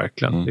 Det gör det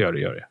verkligen. Det gör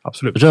det.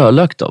 Absolut.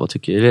 Rödlök då? Vad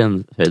tycker du? Är det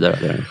en höjdare?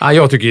 Ja,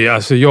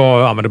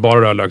 jag använder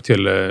bara rödlök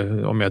till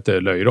om jag inte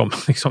löjrom.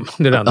 Liksom.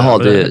 Det är det enda.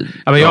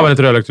 Jag använder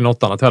inte rödlök till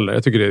något annat heller.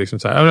 Jag tycker det är liksom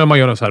så här, man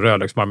gör en så här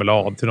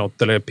rödlöksmarmelad till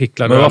något eller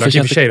picklar rödlök.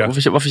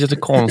 Varför känns det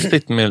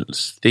konstigt med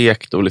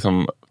stekt och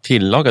liksom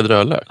tillagad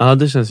rödlök? Ja,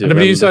 det känns ju det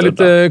blir ju så här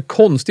lite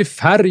konstig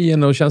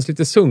färgen och känns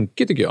lite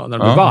sunkigt tycker jag när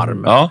den blir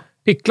varm. Ja.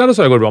 Picklar och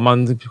så går det bra.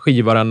 Man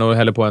skivar den och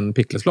häller på en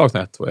pickleslag,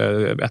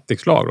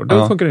 ättikslag. Och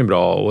då funkar det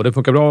bra. Och det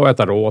funkar bra att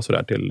äta rå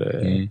sådär till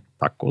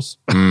tacos.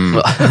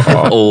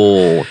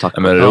 Tack.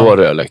 Men rå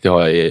rödlök, det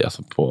har jag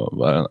alltså på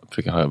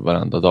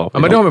varenda dag. Ja,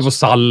 men det har vi på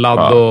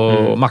sallad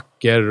och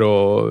mackor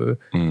och...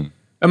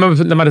 Ja, men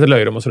när man lite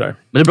löjrom och sådär.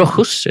 Men det är bra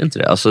skjuts, är inte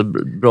det? Alltså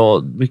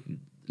bra...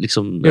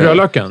 Liksom, i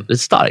rödlöken?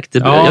 Lite starkt.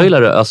 Jag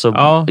gillar det.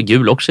 Alltså,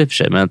 gul också i och för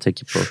sig, men jag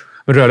tänker på...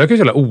 Men rödlök är så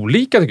jävla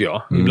olika tycker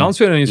jag. Ibland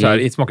så är den ju så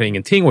här, smakar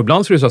ingenting. Och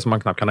ibland så är det så att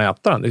man knappt kan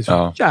äta den. Det är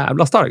så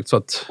jävla starkt. Så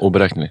att...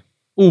 Oberäknelig,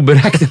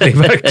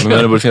 verkligen.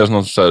 Men det borde finnas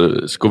någon så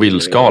här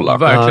Scoville-skala.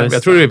 Verkligen.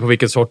 Jag tror det är på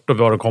vilket sort och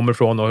var det kommer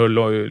ifrån.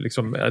 Och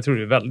liksom, jag tror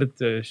det är väldigt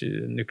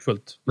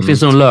nyckfullt. Men finns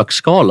det någon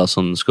lökskala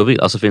som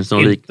Scoville? Alltså finns det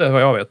någon inte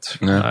vad jag vet.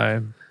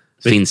 Nej.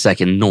 Finns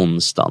säkert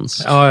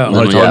någonstans.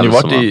 Har ni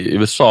varit i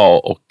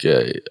USA och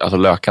alltså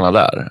lökarna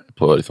där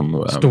på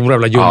liksom, stora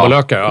jävla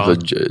jumbolökar.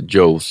 Alltså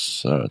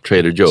Joe's,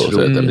 Trader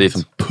Joe's. Det är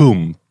som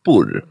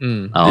pumpor.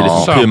 Det är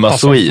liksom Puma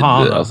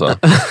Swede. Alltså.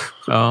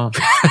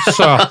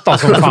 Söta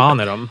som fan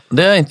är de.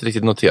 Det har jag inte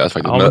riktigt noterat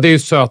faktiskt. Ja, men det är ju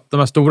söta. De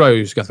här stora är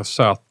ju ganska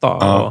söta.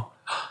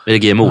 Är det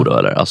GMO då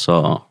eller?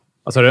 Alltså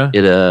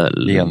är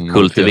det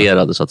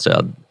kultiverade så att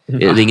säga?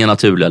 Det är inga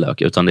naturliga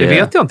lökar. Utan det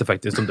vet jag inte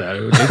faktiskt om det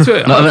är. Det tror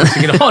jag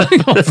ingen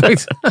aning om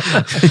faktiskt.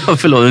 Ja,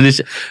 förlåt.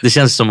 Det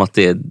känns som att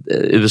det är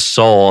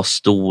USA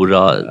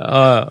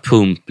stora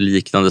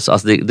pumpliknande.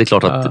 Alltså det är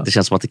klart att det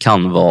känns som att det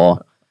kan vara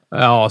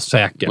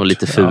säkert. Och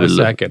lite ful.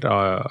 Ja, säkert.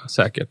 Ja,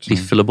 säkert.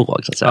 Fiffel och båg,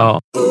 så att säga.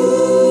 Ja.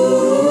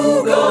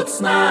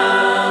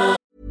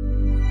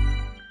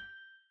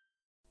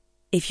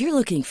 If you're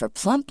looking for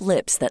plump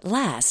lips that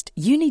last,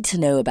 you need to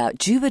know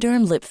about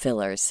Juvederm lip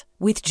fillers.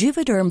 With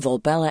Juvederm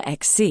Volbella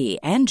XC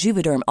and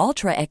Juvederm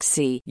Ultra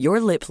XC, your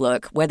lip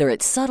look, whether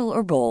it's subtle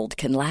or bold,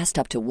 can last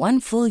up to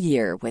 1 full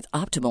year with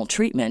optimal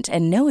treatment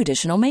and no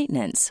additional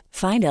maintenance.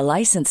 Find a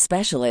licensed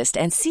specialist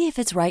and see if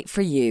it's right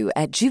for you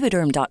at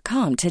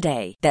Juvederm.com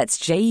today. That's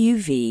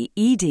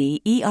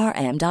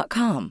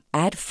JUVEDERM.com.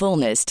 Add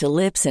fullness to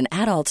lips in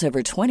adults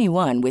over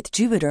 21 with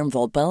Juvederm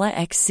Volbella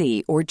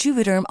XC or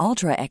Juvederm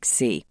Ultra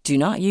XC. Do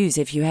not use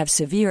if you have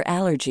severe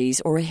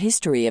allergies or a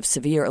history of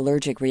severe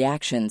allergic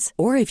reactions,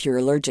 or if you're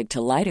allergic to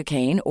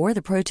lidocaine or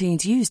the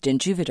proteins used in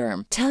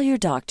Juvederm. Tell your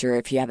doctor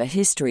if you have a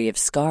history of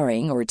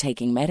scarring or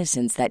taking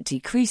medicines that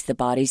decrease the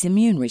body's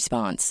immune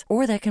response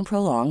or that can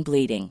prolong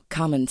bleeding.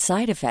 Common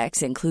side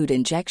effects include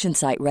injection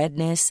site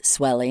redness,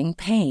 swelling,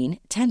 pain,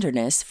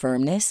 tenderness,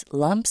 firmness,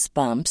 lumps,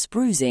 bumps,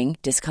 bruising,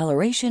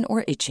 discoloration,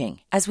 or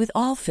itching. As with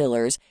all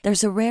fillers,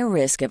 there's a rare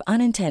risk of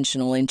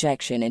unintentional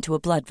injection into a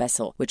blood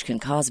vessel, which can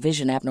cause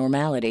vision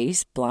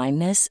abnormalities,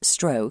 blindness,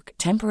 stroke,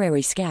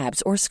 temporary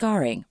scabs, or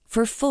scarring.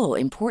 For full,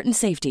 important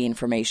safety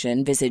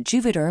information, visit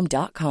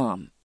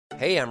Juvederm.com.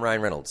 Hey, I'm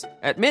Ryan Reynolds.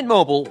 At Mint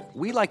Mobile,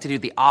 we like to do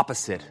the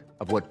opposite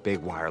of what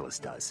Big Wireless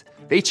does.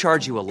 They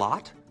charge you a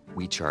lot,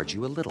 we charge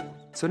you a little.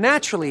 So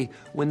naturally,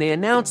 when they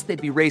announced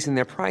they'd be raising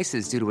their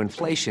prices due to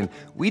inflation,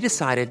 we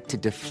decided to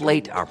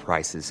deflate our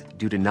prices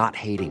due to not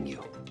hating you.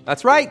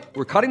 That's right.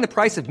 We're cutting the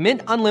price of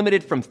Mint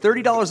Unlimited from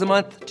 $30 a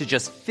month to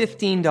just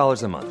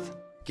 $15 a month.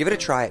 Give it a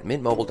try at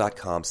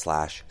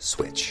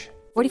mintmobile.com/switch.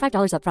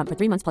 $45 up front for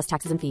 3 months plus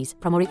taxes and fees.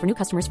 Promo rate for new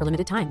customers for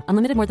limited time.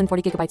 Unlimited more than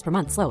 40 gigabytes per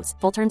month. Slows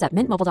full terms at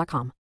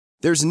mintmobile.com.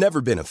 There's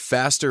never been a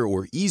faster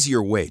or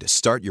easier way to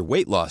start your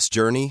weight loss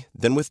journey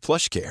than with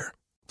PlushCare.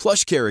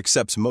 PlushCare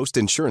accepts most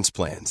insurance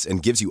plans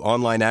and gives you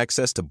online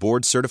access to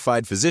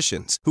board-certified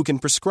physicians who can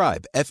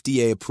prescribe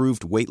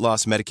FDA-approved weight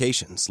loss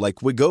medications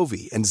like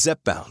Wegovy and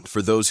Zepbound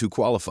for those who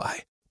qualify.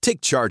 Take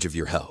charge of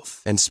your health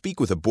and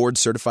speak with a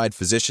board-certified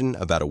physician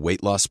about a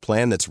weight loss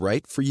plan that's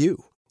right for you.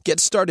 Get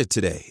started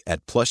today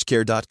at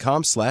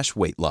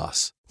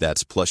plushcare.com/weightloss.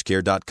 That's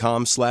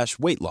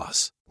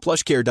plushcare.com/weightloss.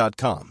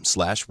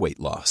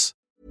 plushcare.com/weightloss.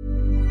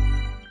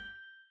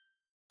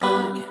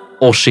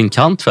 Oisin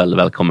Cantwell,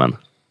 välkommen.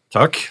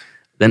 Tack.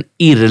 Den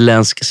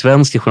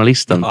irländsk-svenska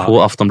journalisten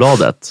på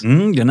Aftonbladet.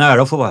 Det är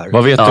nära att få vara här.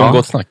 Vad vet du om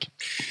Gott Snack?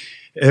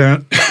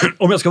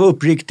 Om jag ska vara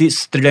uppriktig,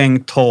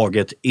 strängt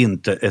taget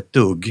inte ett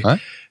dugg.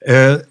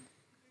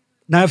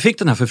 När jag fick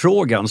den här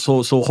förfrågan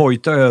så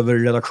hojtade jag över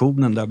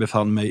redaktionen där jag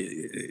befann mig.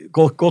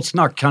 Gott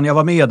Snack, kan jag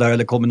vara med där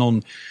eller kommer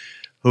någon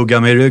hugga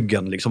mig i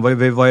ryggen? Liksom,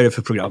 vad är det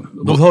för program?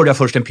 Då hörde jag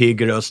först en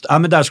pigg röst.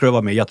 Men där ska det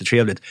vara med,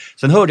 jättetrevligt.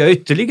 Sen hörde jag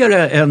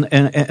ytterligare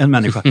en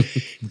människa.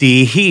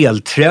 Det är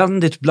helt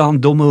trendigt bland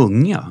de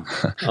unga.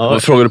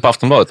 Frågade du på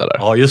Aftonbladet eller?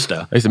 Ja, just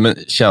det. Men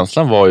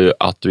känslan var ju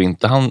att du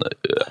inte hann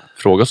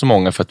fråga så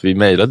många för att vi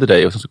mejlade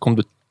dig och så kom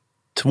du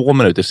 2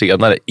 minuter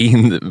senare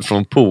in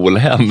från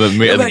Polhem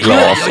med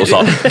glas och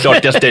sa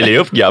klart jag ställer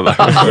upp grabbar.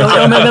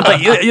 Men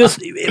vänta,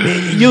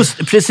 just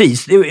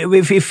precis. Det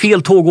är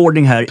fel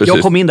tågordning här. Precis.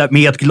 Jag kom in där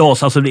med ett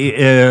glas, alltså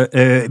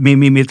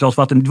med ett glas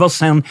vatten. Det var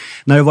sen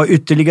när det var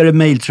ytterligare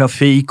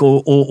mejltrafik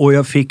och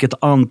jag fick ett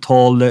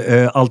antal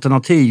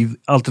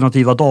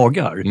alternativa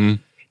dagar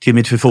till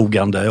mitt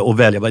förfogande och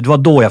välja. Det var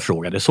då jag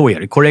frågade, så är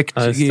det.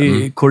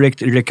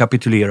 Korrekt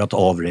rekapitulerat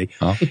av dig.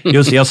 Ja.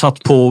 Just det, jag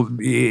satt på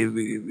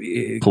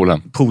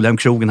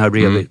Polhem-krogen här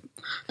bredvid.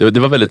 Det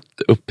var väldigt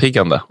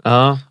uppiggande.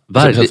 Ja.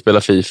 Att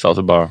spela FIFA och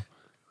så bara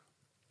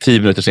 10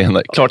 minuter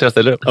senare. Klart jag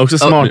ställer upp. Också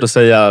smart att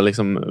säga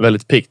liksom,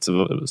 väldigt pikt,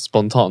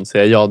 spontant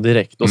säga ja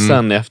direkt och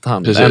sen i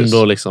efterhand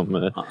ändå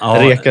liksom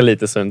reka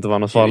lite så det inte var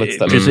något farligt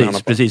ställe.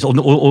 Precis.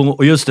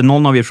 Och just det,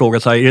 någon av er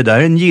frågat så här, är det där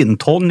en gin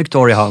tonic du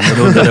har i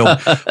handen?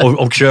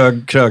 och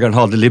krögaren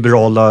hade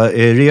liberala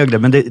regler,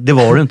 men det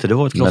var det inte. Det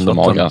var ett men de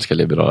har ganska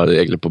liberala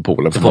regler på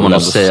Polen. Det får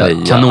man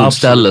säga.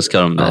 Kanonställe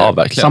ska de. Ja,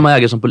 verkligen. Samma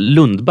ägare som på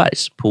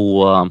Lundbergs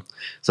på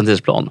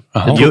Santisplan.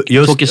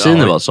 Två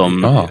kusiner var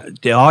som...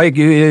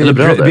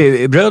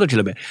 Eller bröder till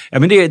och med. Ja,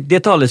 men det är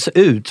ett alldeles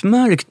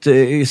utmärkt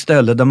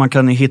ställe där man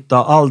kan hitta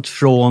allt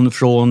från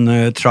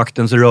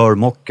traktens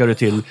rörmockare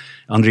till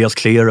Andreas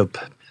Klerup.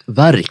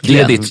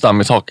 Verkligen. Det är ditt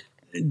stammistak.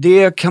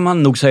 Det kan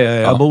man nog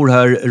säga. Jag bor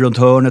här runt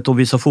hörnet och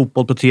visar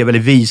fotboll på tv, eller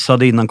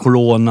visade innan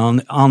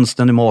coronan.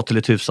 Anständig mat till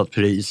ett hyfsat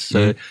pris.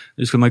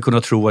 Nu skulle man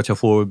kunna tro att jag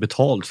får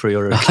betalt för att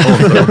göra reklam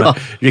för det, men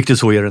riktigt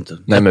så är det inte.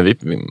 Nej, men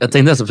jag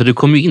tänkte nästan, för du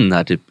kom ju in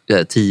här typ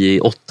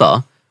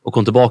 10:08 och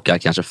kom tillbaka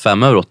kanske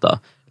 7:05.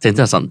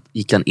 Tänkte nästan,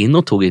 gick han in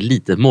och tog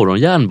lite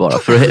morgonjärn bara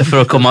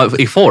för att komma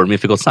i form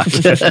inför Gott Snack.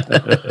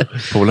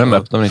 Polen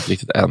öppnar man inte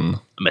riktigt än.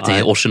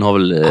 Men Orsen har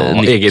väl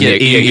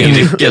egen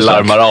nyckel,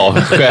 larmar av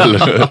själv,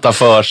 tar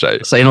för sig.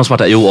 Så är det någon som varit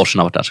där? Jo, Orsen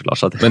har varit där såklart.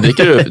 Så att... Men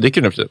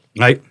dricker du upp det?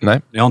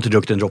 Nej, jag har inte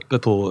druckit en droppe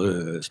på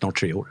snart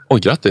 3 år. Oj,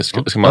 grattis,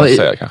 ska man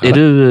säga kanske. Är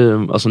du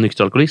alltså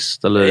nykter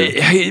alkoholist?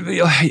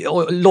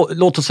 Eller?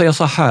 Låt oss säga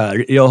så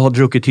här, jag har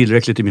druckit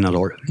tillräckligt i mina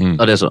dagar.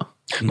 Ja, det är så.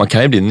 Man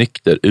kan ju bli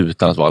nykter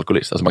utan att vara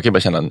alkoholist. Alltså man kan ju bara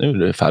känna, nu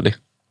är det färdig.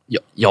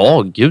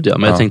 Ja, gud ja.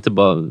 Men jag tänkte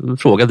bara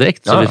fråga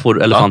direkt så vi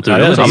får elefanter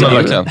ur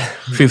verkligen.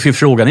 För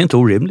frågan är inte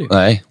orimlig.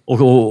 Nej.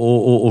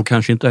 Och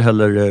kanske inte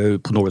heller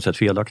på något sätt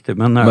felaktig.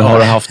 Men har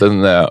du haft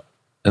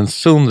en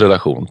sund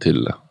relation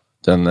till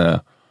den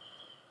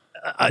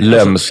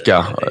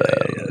lömska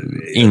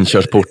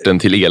inkörsporten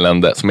till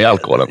elände som är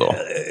alkoholen då?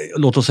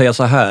 Låt oss säga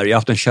så här, jag har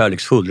haft en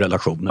kärleksfull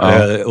relation.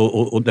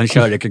 Och den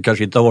kärleken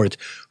kanske inte har varit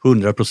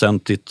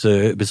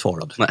 100%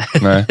 besvarad.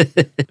 Nej.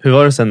 Hur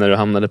var det sen när du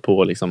hamnade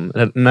på,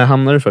 när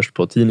hamnade du först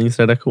på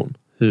tidningsredaktion?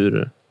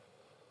 Hur...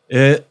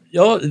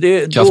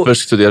 Kasper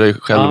studerar ju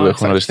själv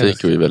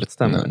journalistik och är väldigt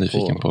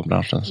nyfiken på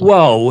branschen. Så.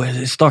 Wow,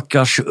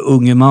 stackars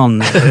unge man.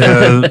 När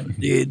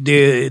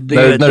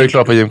är du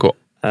klar på JMK?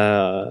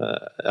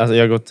 Alltså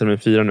jag har gått till min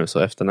 4 nu, så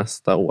efter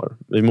nästa år,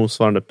 i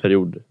motsvarande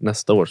period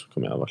nästa år, så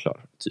kommer jag vara klar.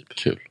 Typ.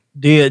 Kul.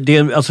 Det,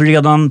 alltså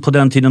redan på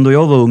den tiden då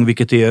jag var ung,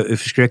 vilket är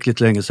förskräckligt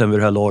länge sedan vid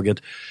det här laget,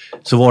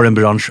 så var det en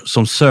bransch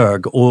som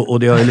sög. Och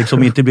det har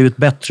liksom inte blivit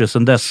bättre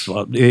sedan dess.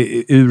 Va?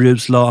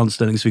 Urusla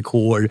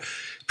anställningsvillkor,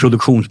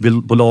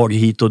 produktionsbolag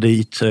hit och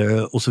dit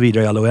och så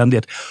vidare i all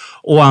oändlighet.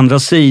 Å andra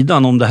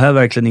sidan, om det här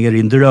verkligen är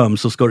din dröm,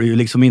 så ska du ju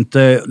liksom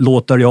inte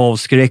låta dig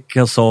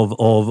avskräckas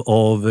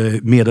av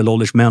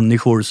medelålders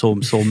människor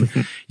som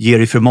ger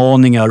dig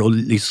förmaningar och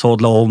liksom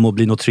sadla om och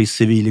bli något trist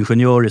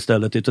civilingenjör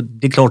istället.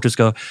 Det är klart du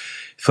ska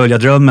följa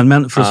drömmen,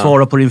 men för att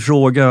svara på din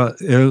fråga,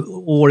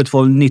 året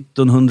var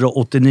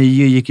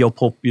 1989, gick jag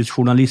på Poppius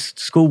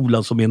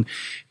journalistskola som är en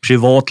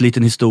privat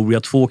liten historia,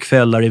 2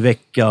 kvällar i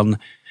veckan,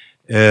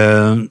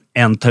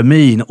 en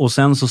termin, och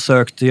sen så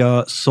sökte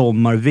jag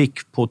sommarvik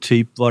på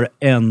typ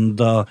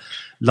varenda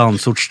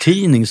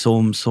landsortstidning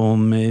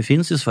som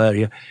finns i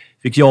Sverige.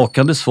 Fick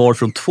jakande svar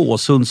från 2,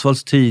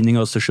 Sundsvalls tidning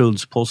och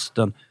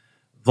Östersundsposten.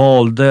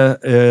 Valde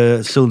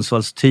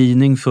Sundsvalls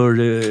tidning för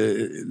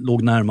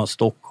låg närmast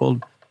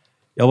Stockholm.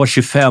 Jag var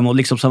 25 och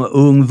liksom som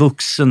ung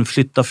vuxen,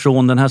 flytta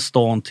från den här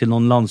stan till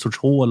någon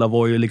landsortshåla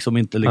var ju liksom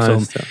inte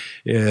liksom,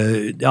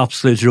 det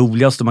absolut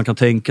roligaste man kan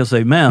tänka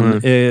sig.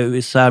 Men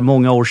så här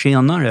många år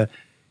senare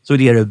så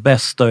är det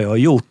bästa jag har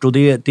gjort. Och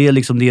det är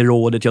liksom det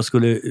rådet jag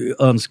skulle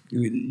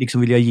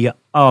vilja ge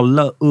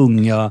alla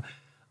unga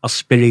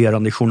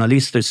aspirerande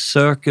journalister.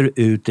 Söker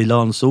ut i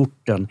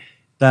landsorten.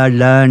 Där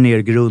lär ni er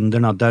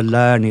grunderna, där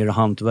lär ni er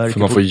hantverket. För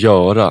man får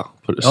göra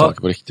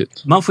saker på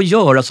riktigt. Man får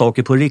göra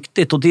saker på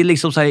riktigt, och det är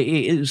liksom så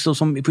här, så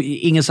som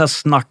ingen så här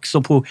snack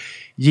som på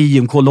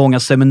JMK, långa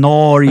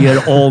seminarier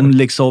om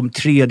liksom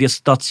tredje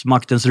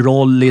statsmaktens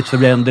roll i ett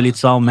föränderligt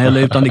samhälle,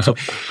 utan liksom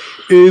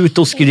ut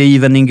och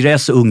skriv en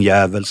ingress,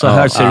 ungjävel. Så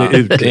här ser det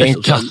ut. Det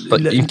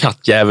är en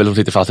kattjävel som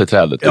sitter fast i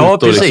trädet. Ja, ut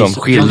och precis. Liksom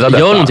skildra detta.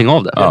 Gör någonting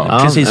av det.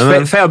 Precis,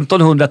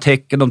 1500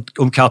 tecken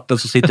om katten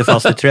som sitter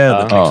fast i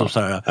trädet. Liksom, så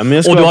här.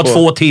 Och du har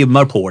 2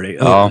 timmar på dig.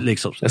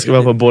 Liksom. Jag ska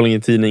vara på Borlänge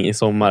tidning i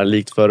sommar,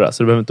 likt förra,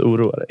 så du behöver inte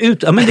oroa dig.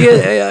 Men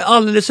det är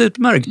alldeles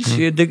utmärkt.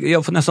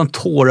 Jag får nästan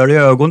tårar i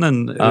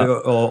ögonen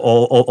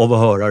av att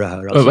höra det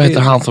här. Alltså, vad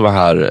heter han som var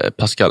här?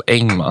 Pascal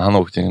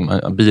Engman.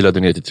 Han bilade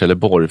ner till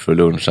Trelleborg för att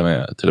luncha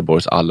med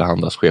Trelleborgs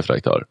Allehandas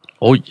chefredaktör.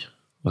 Oj.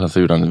 Och sen så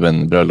gjorde han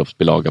en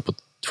bröllopsbilaga på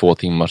 2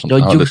 timmar som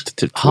han hade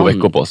 2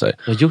 veckor på sig.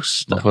 Ja,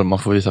 just det. Man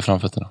får visa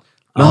framfötterna.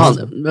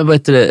 Men vad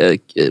heter det?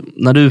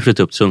 När du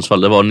flyttade upp till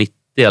Sundsvall, det var 90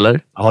 eller?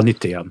 Ja,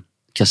 90 igen.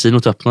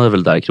 Kasinot öppnade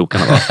väl där i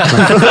krokarna, va?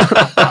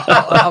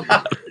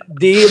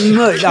 Det är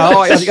möjligt.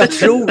 Ja,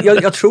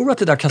 jag tror att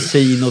det där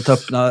kasinot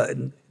öppnade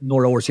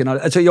några år senare.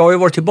 Alltså, jag har ju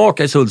varit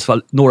tillbaka i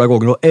Sundsvall några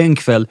gånger och en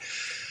kväll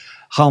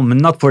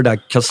hamnat på det där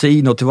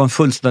kasinot. Det var en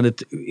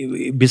fullständigt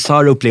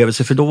bizarr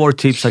upplevelse, för då var det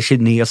typ så här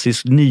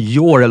kinesiskt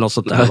nyår eller något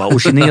sånt där, va?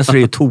 Och kineser är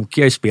ju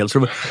tokiga i spel, så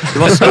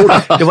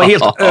det var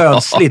helt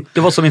ödsligt.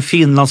 Det var som en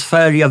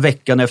Finlandsfärja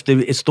veckan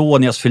efter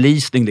Estonias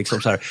förlisning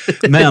liksom så här.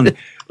 Men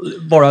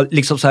bara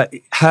liksom så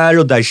här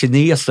och där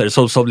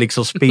kineser som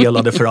liksom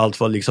spelade för allt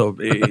vad liksom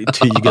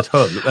tyget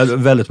höll.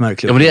 Väldigt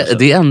märkligt. Ja, men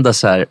det är enda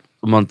så här,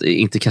 om man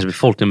inte kanske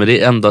befolkningen, men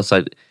det är enda så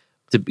här,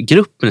 typ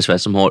gruppen i Sverige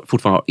som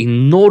fortfarande har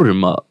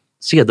enorma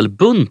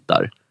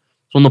sedelbuntar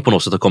som de på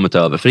något sätt har kommit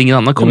över, för ingen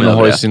annan kommer över. De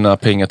har ju sina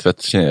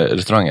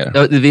pengatvätt-restauranger.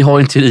 Ja, vi har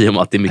en teori om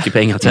att det är mycket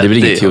pengatvätt. Det är väl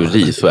ingen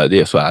teori, så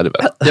är det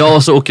väl. Ja,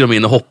 och så åker de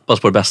in och hoppas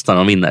på det bästa när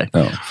de vinner.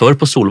 Ja. Förr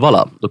på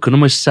Solvalla, då kunde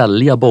man ju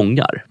sälja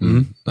bångar.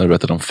 Jag har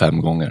berättat om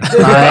 5 gånger.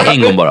 Nej,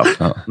 en gång bara.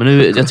 Ja. Men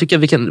nu, jag tycker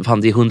att vi kan,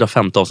 fan det är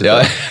 115 avsnitt.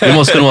 Ja. Vi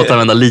måste kunna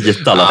återanvända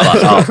lite i alla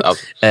fall.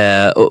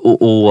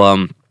 Och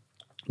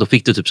då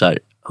fick du typ så här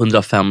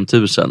 105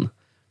 000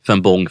 för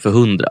en bång för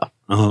 100.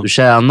 Du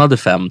tjänade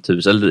 5 000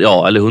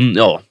 eller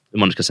 100, hur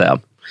man ska säga.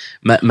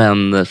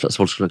 Men så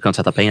folk skulle kunna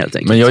sätta pengar helt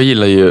enkelt. Men jag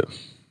gillar ju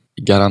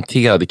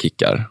garanterade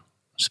kickar.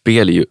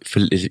 Spel är ju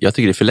jag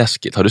tycker det är för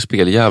läskigt. Har du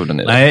speldjävulen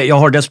i det? Nej, jag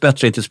har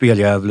dessbättre inte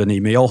speldjävulen i,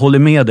 men jag håller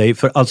med dig.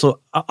 För alltså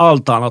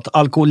allt annat,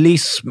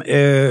 alkoholism,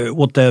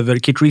 whatever.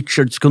 Keith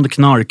Richards kunde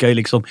knarka i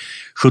liksom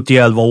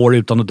 71 år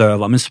utan att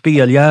döva. Men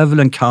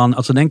speldjävulen kan,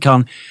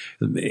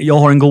 jag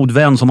har en god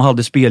vän som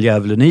hade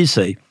speldjävulen i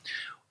sig.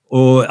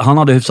 Och han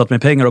hade hyfsat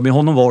med pengar, och med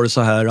honom var det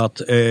så här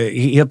att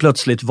helt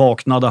plötsligt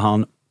vaknade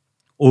han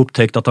och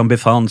upptäckte att han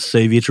befann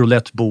sig vid ett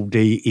roulettebord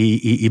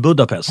i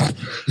Budapest.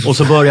 Och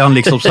så började han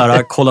liksom så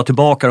här, kolla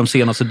tillbaka de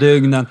senaste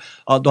dygnen.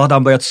 Ja, då hade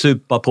han börjat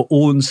supa på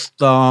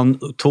onsdagen,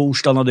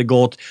 torsdagen hade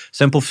gått.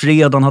 Sen på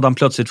fredagen hade han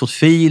plötsligt fått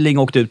feeling,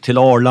 åkt ut till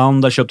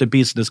Arlanda, köpte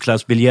business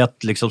class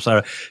biljett liksom så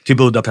här, till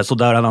Budapest, och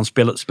där hade han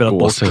spelat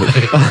bort.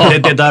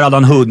 Det där hade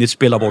han hunnit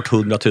spela bort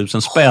 100 000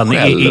 spänn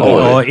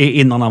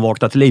innan han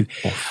vaknade till liv.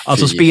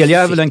 Alltså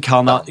speldjävulen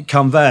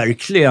kan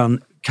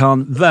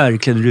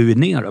verkligen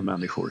ruinera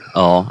människor.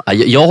 Ja,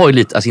 jag har ju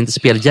lite, alltså inte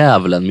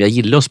speldjävulen, men jag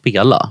gillar att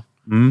spela.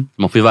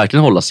 Man får ju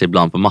verkligen hålla sig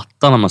ibland på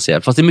mattan när man ser.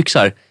 Fast det är mycket så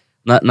här,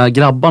 när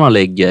grabbarna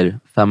lägger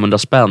 500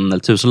 spänn eller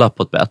 1000-lapp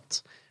på ett bett,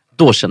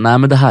 då känner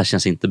jag, men det här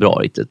känns inte bra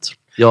riktigt.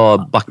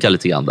 Jag backar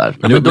lite grann där.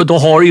 Men då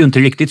har du ju inte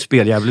riktigt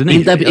speldjävulen i.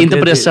 Inte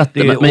på det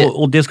sättet.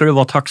 Och det ska du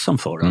vara tacksam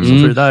för. Alltså,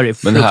 för det där är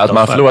men det här att man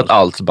har förlorat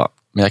allt, så bara,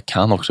 men jag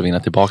kan också vinna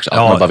tillbaka.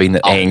 Att man bara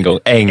vinner en gång.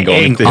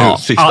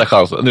 Sista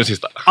chansen. Nu är det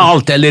sista.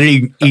 Allt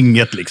eller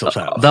inget liksom. Så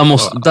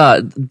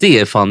här. Det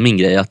är fan min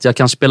grej. Att jag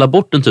kan spela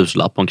bort en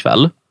 1000-lapp på en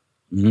kväll.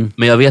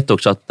 Men jag vet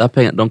också att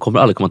de kommer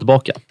aldrig komma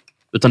tillbaka.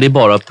 Utan det är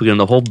bara på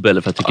grund av hobby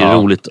eller för att jag tycker det är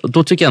roligt. Och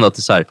då tycker jag ändå att det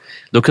är så här,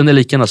 då kunde jag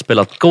lika gärna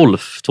spela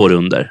golf 2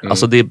 runder.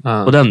 Alltså det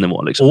är på den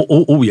nivån liksom.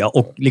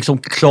 Och liksom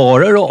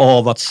klarar du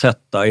av att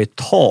sätta ett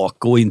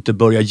tak och inte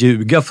börja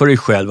ljuga för dig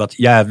själv att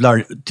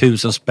jävlar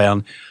 1000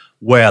 spänn,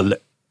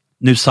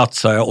 nu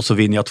satsar jag och så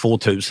vinner jag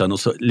 2000 och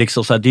så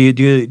liksom så här, det är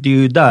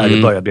ju där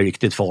det börjar bli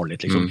riktigt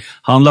farligt liksom.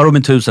 Handlar om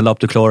en 1000-lapp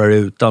du klarar det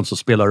utan, så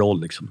spelar det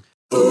roll liksom.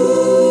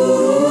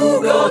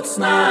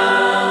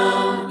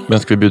 Men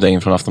ska vi bjuda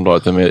in från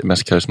Aftonbladet den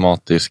mest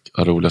karismatisk,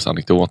 roligaste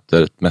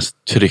anekdoter, mest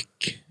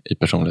tryck i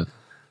personlighet?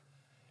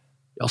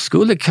 Jag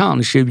skulle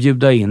kanske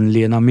bjuda in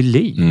Lena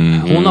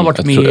Melin. Hon har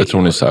varit med. Jag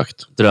tror ni sagt.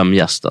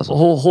 Drömgäst alltså.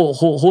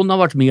 Hon har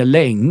varit med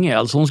länge.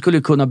 Alltså hon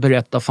skulle kunna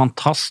berätta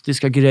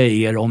fantastiska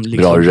grejer om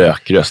liksom... Bra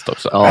rökröst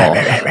också. Ja.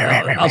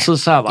 Alltså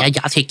så här, va?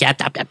 Jag tycker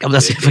att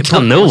det ser för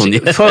kanon.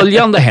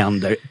 Följande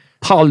händer.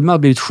 Palme har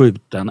blivit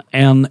skjuten.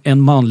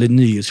 En manlig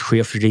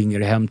nyhetschef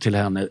ringer hem till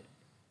henne.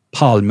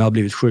 Palme har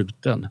blivit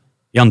skjuten.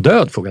 Är han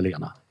död? Frågar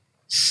Lena.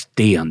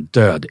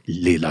 Stendöd,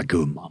 lilla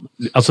gumman.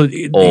 Alltså,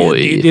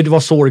 det var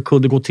så det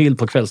kunde gå till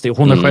på kvällstid.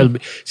 Hon har själv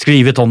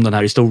skrivit om den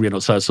här historien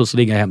och så det är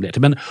inga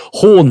hemligheter. Men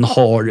hon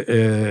har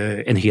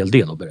en hel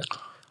del att berätta.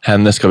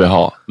 Henne ska vi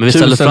ha. Men vi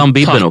ställer fram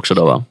Bibben också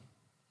då, va?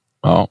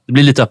 Ja. Det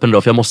blir lite öppen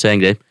då, för jag måste säga en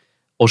grej.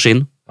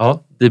 Oshin,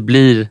 det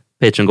blir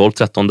Patreon Golf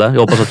 13 där. Jag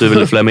hoppas att du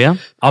vill följa med.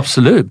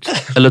 Absolut.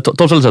 Eller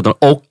 12 eller 13.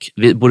 Och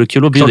vi borde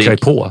kul att bjuda in.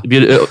 På.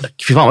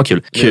 Fy fan vad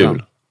kul.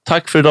 Kul.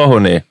 Tack för idag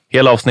hörni.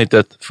 Hela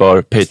avsnittet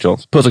för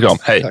Patreons. Puss och kram.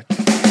 Hej. Tack.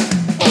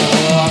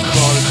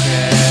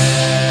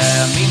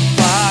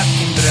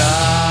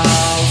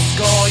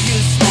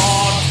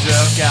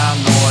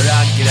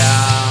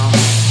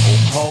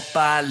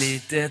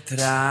 Lite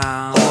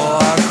tram.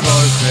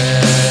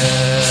 Jorge,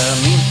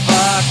 min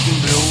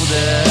fucking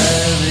broder.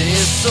 Det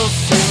är så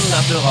synd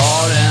att du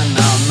har en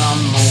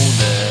annan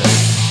moder.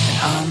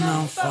 En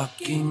annan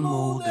fucking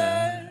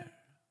moder.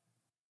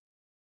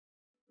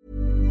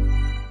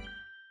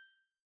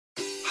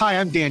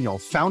 Hi, I'm Daniel,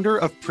 founder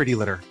of Pretty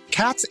Litter.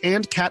 Cats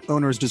and cat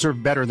owners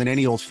deserve better than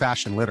any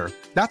old-fashioned litter.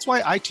 That's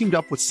why I teamed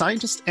up with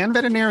scientists and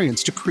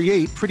veterinarians to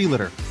create Pretty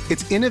Litter.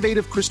 Its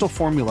innovative crystal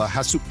formula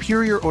has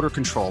superior odor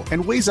control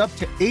and weighs up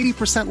to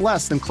 80%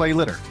 less than clay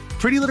litter.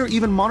 Pretty Litter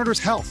even monitors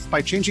health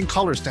by changing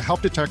colors to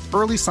help detect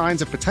early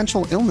signs of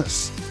potential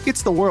illness.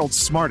 It's the world's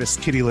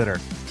smartest kitty litter.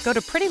 Go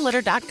to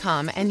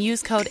prettylitter.com and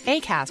use code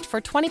ACAST for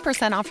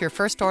 20% off your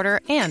first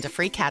order and a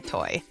free cat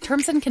toy.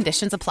 Terms and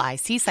conditions apply.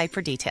 See site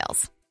for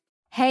details.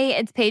 Hey,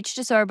 it's Paige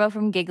DeSorbo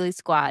from Giggly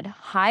Squad.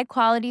 High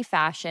quality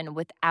fashion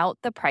without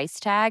the price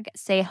tag.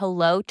 Say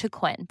hello to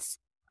Quince.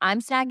 I'm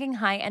snagging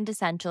high-end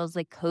essentials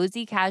like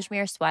cozy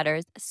cashmere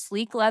sweaters,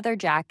 sleek leather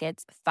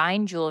jackets,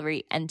 fine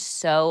jewelry, and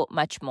so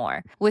much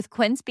more. With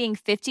Quince being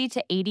 50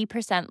 to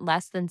 80%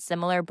 less than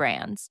similar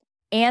brands.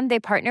 And they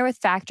partner with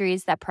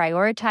factories that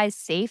prioritize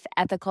safe,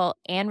 ethical,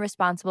 and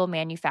responsible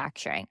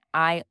manufacturing.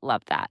 I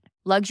love that.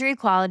 Luxury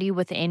quality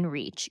within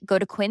reach. Go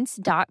to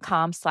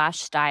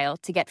quince.com/style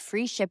to get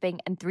free shipping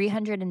and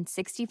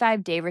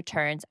 365-day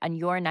returns on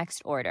your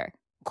next order.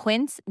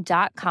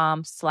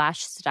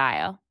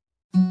 Quince.com/style.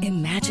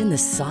 Imagine the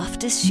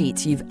softest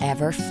sheets you've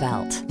ever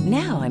felt.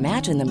 Now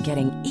imagine them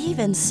getting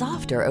even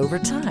softer over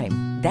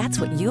time.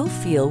 That's what you'll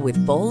feel with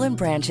Boll &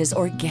 Branch's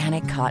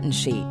organic cotton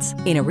sheets.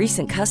 In a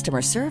recent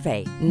customer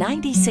survey,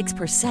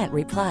 96%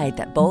 replied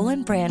that Boll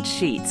 & Branch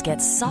sheets get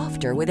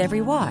softer with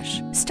every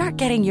wash. Start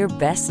getting your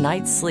best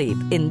night's sleep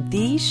in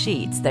these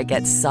sheets that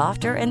get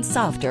softer and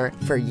softer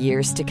for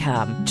years to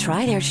come.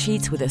 Try their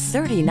sheets with a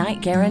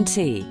 30-night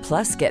guarantee.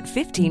 Plus, get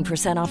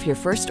 15% off your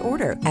first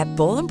order at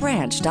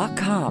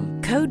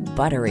bollandbranch.com. Code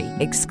BUTTERY.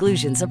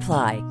 Exclusions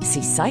apply.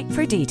 See site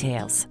for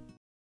details.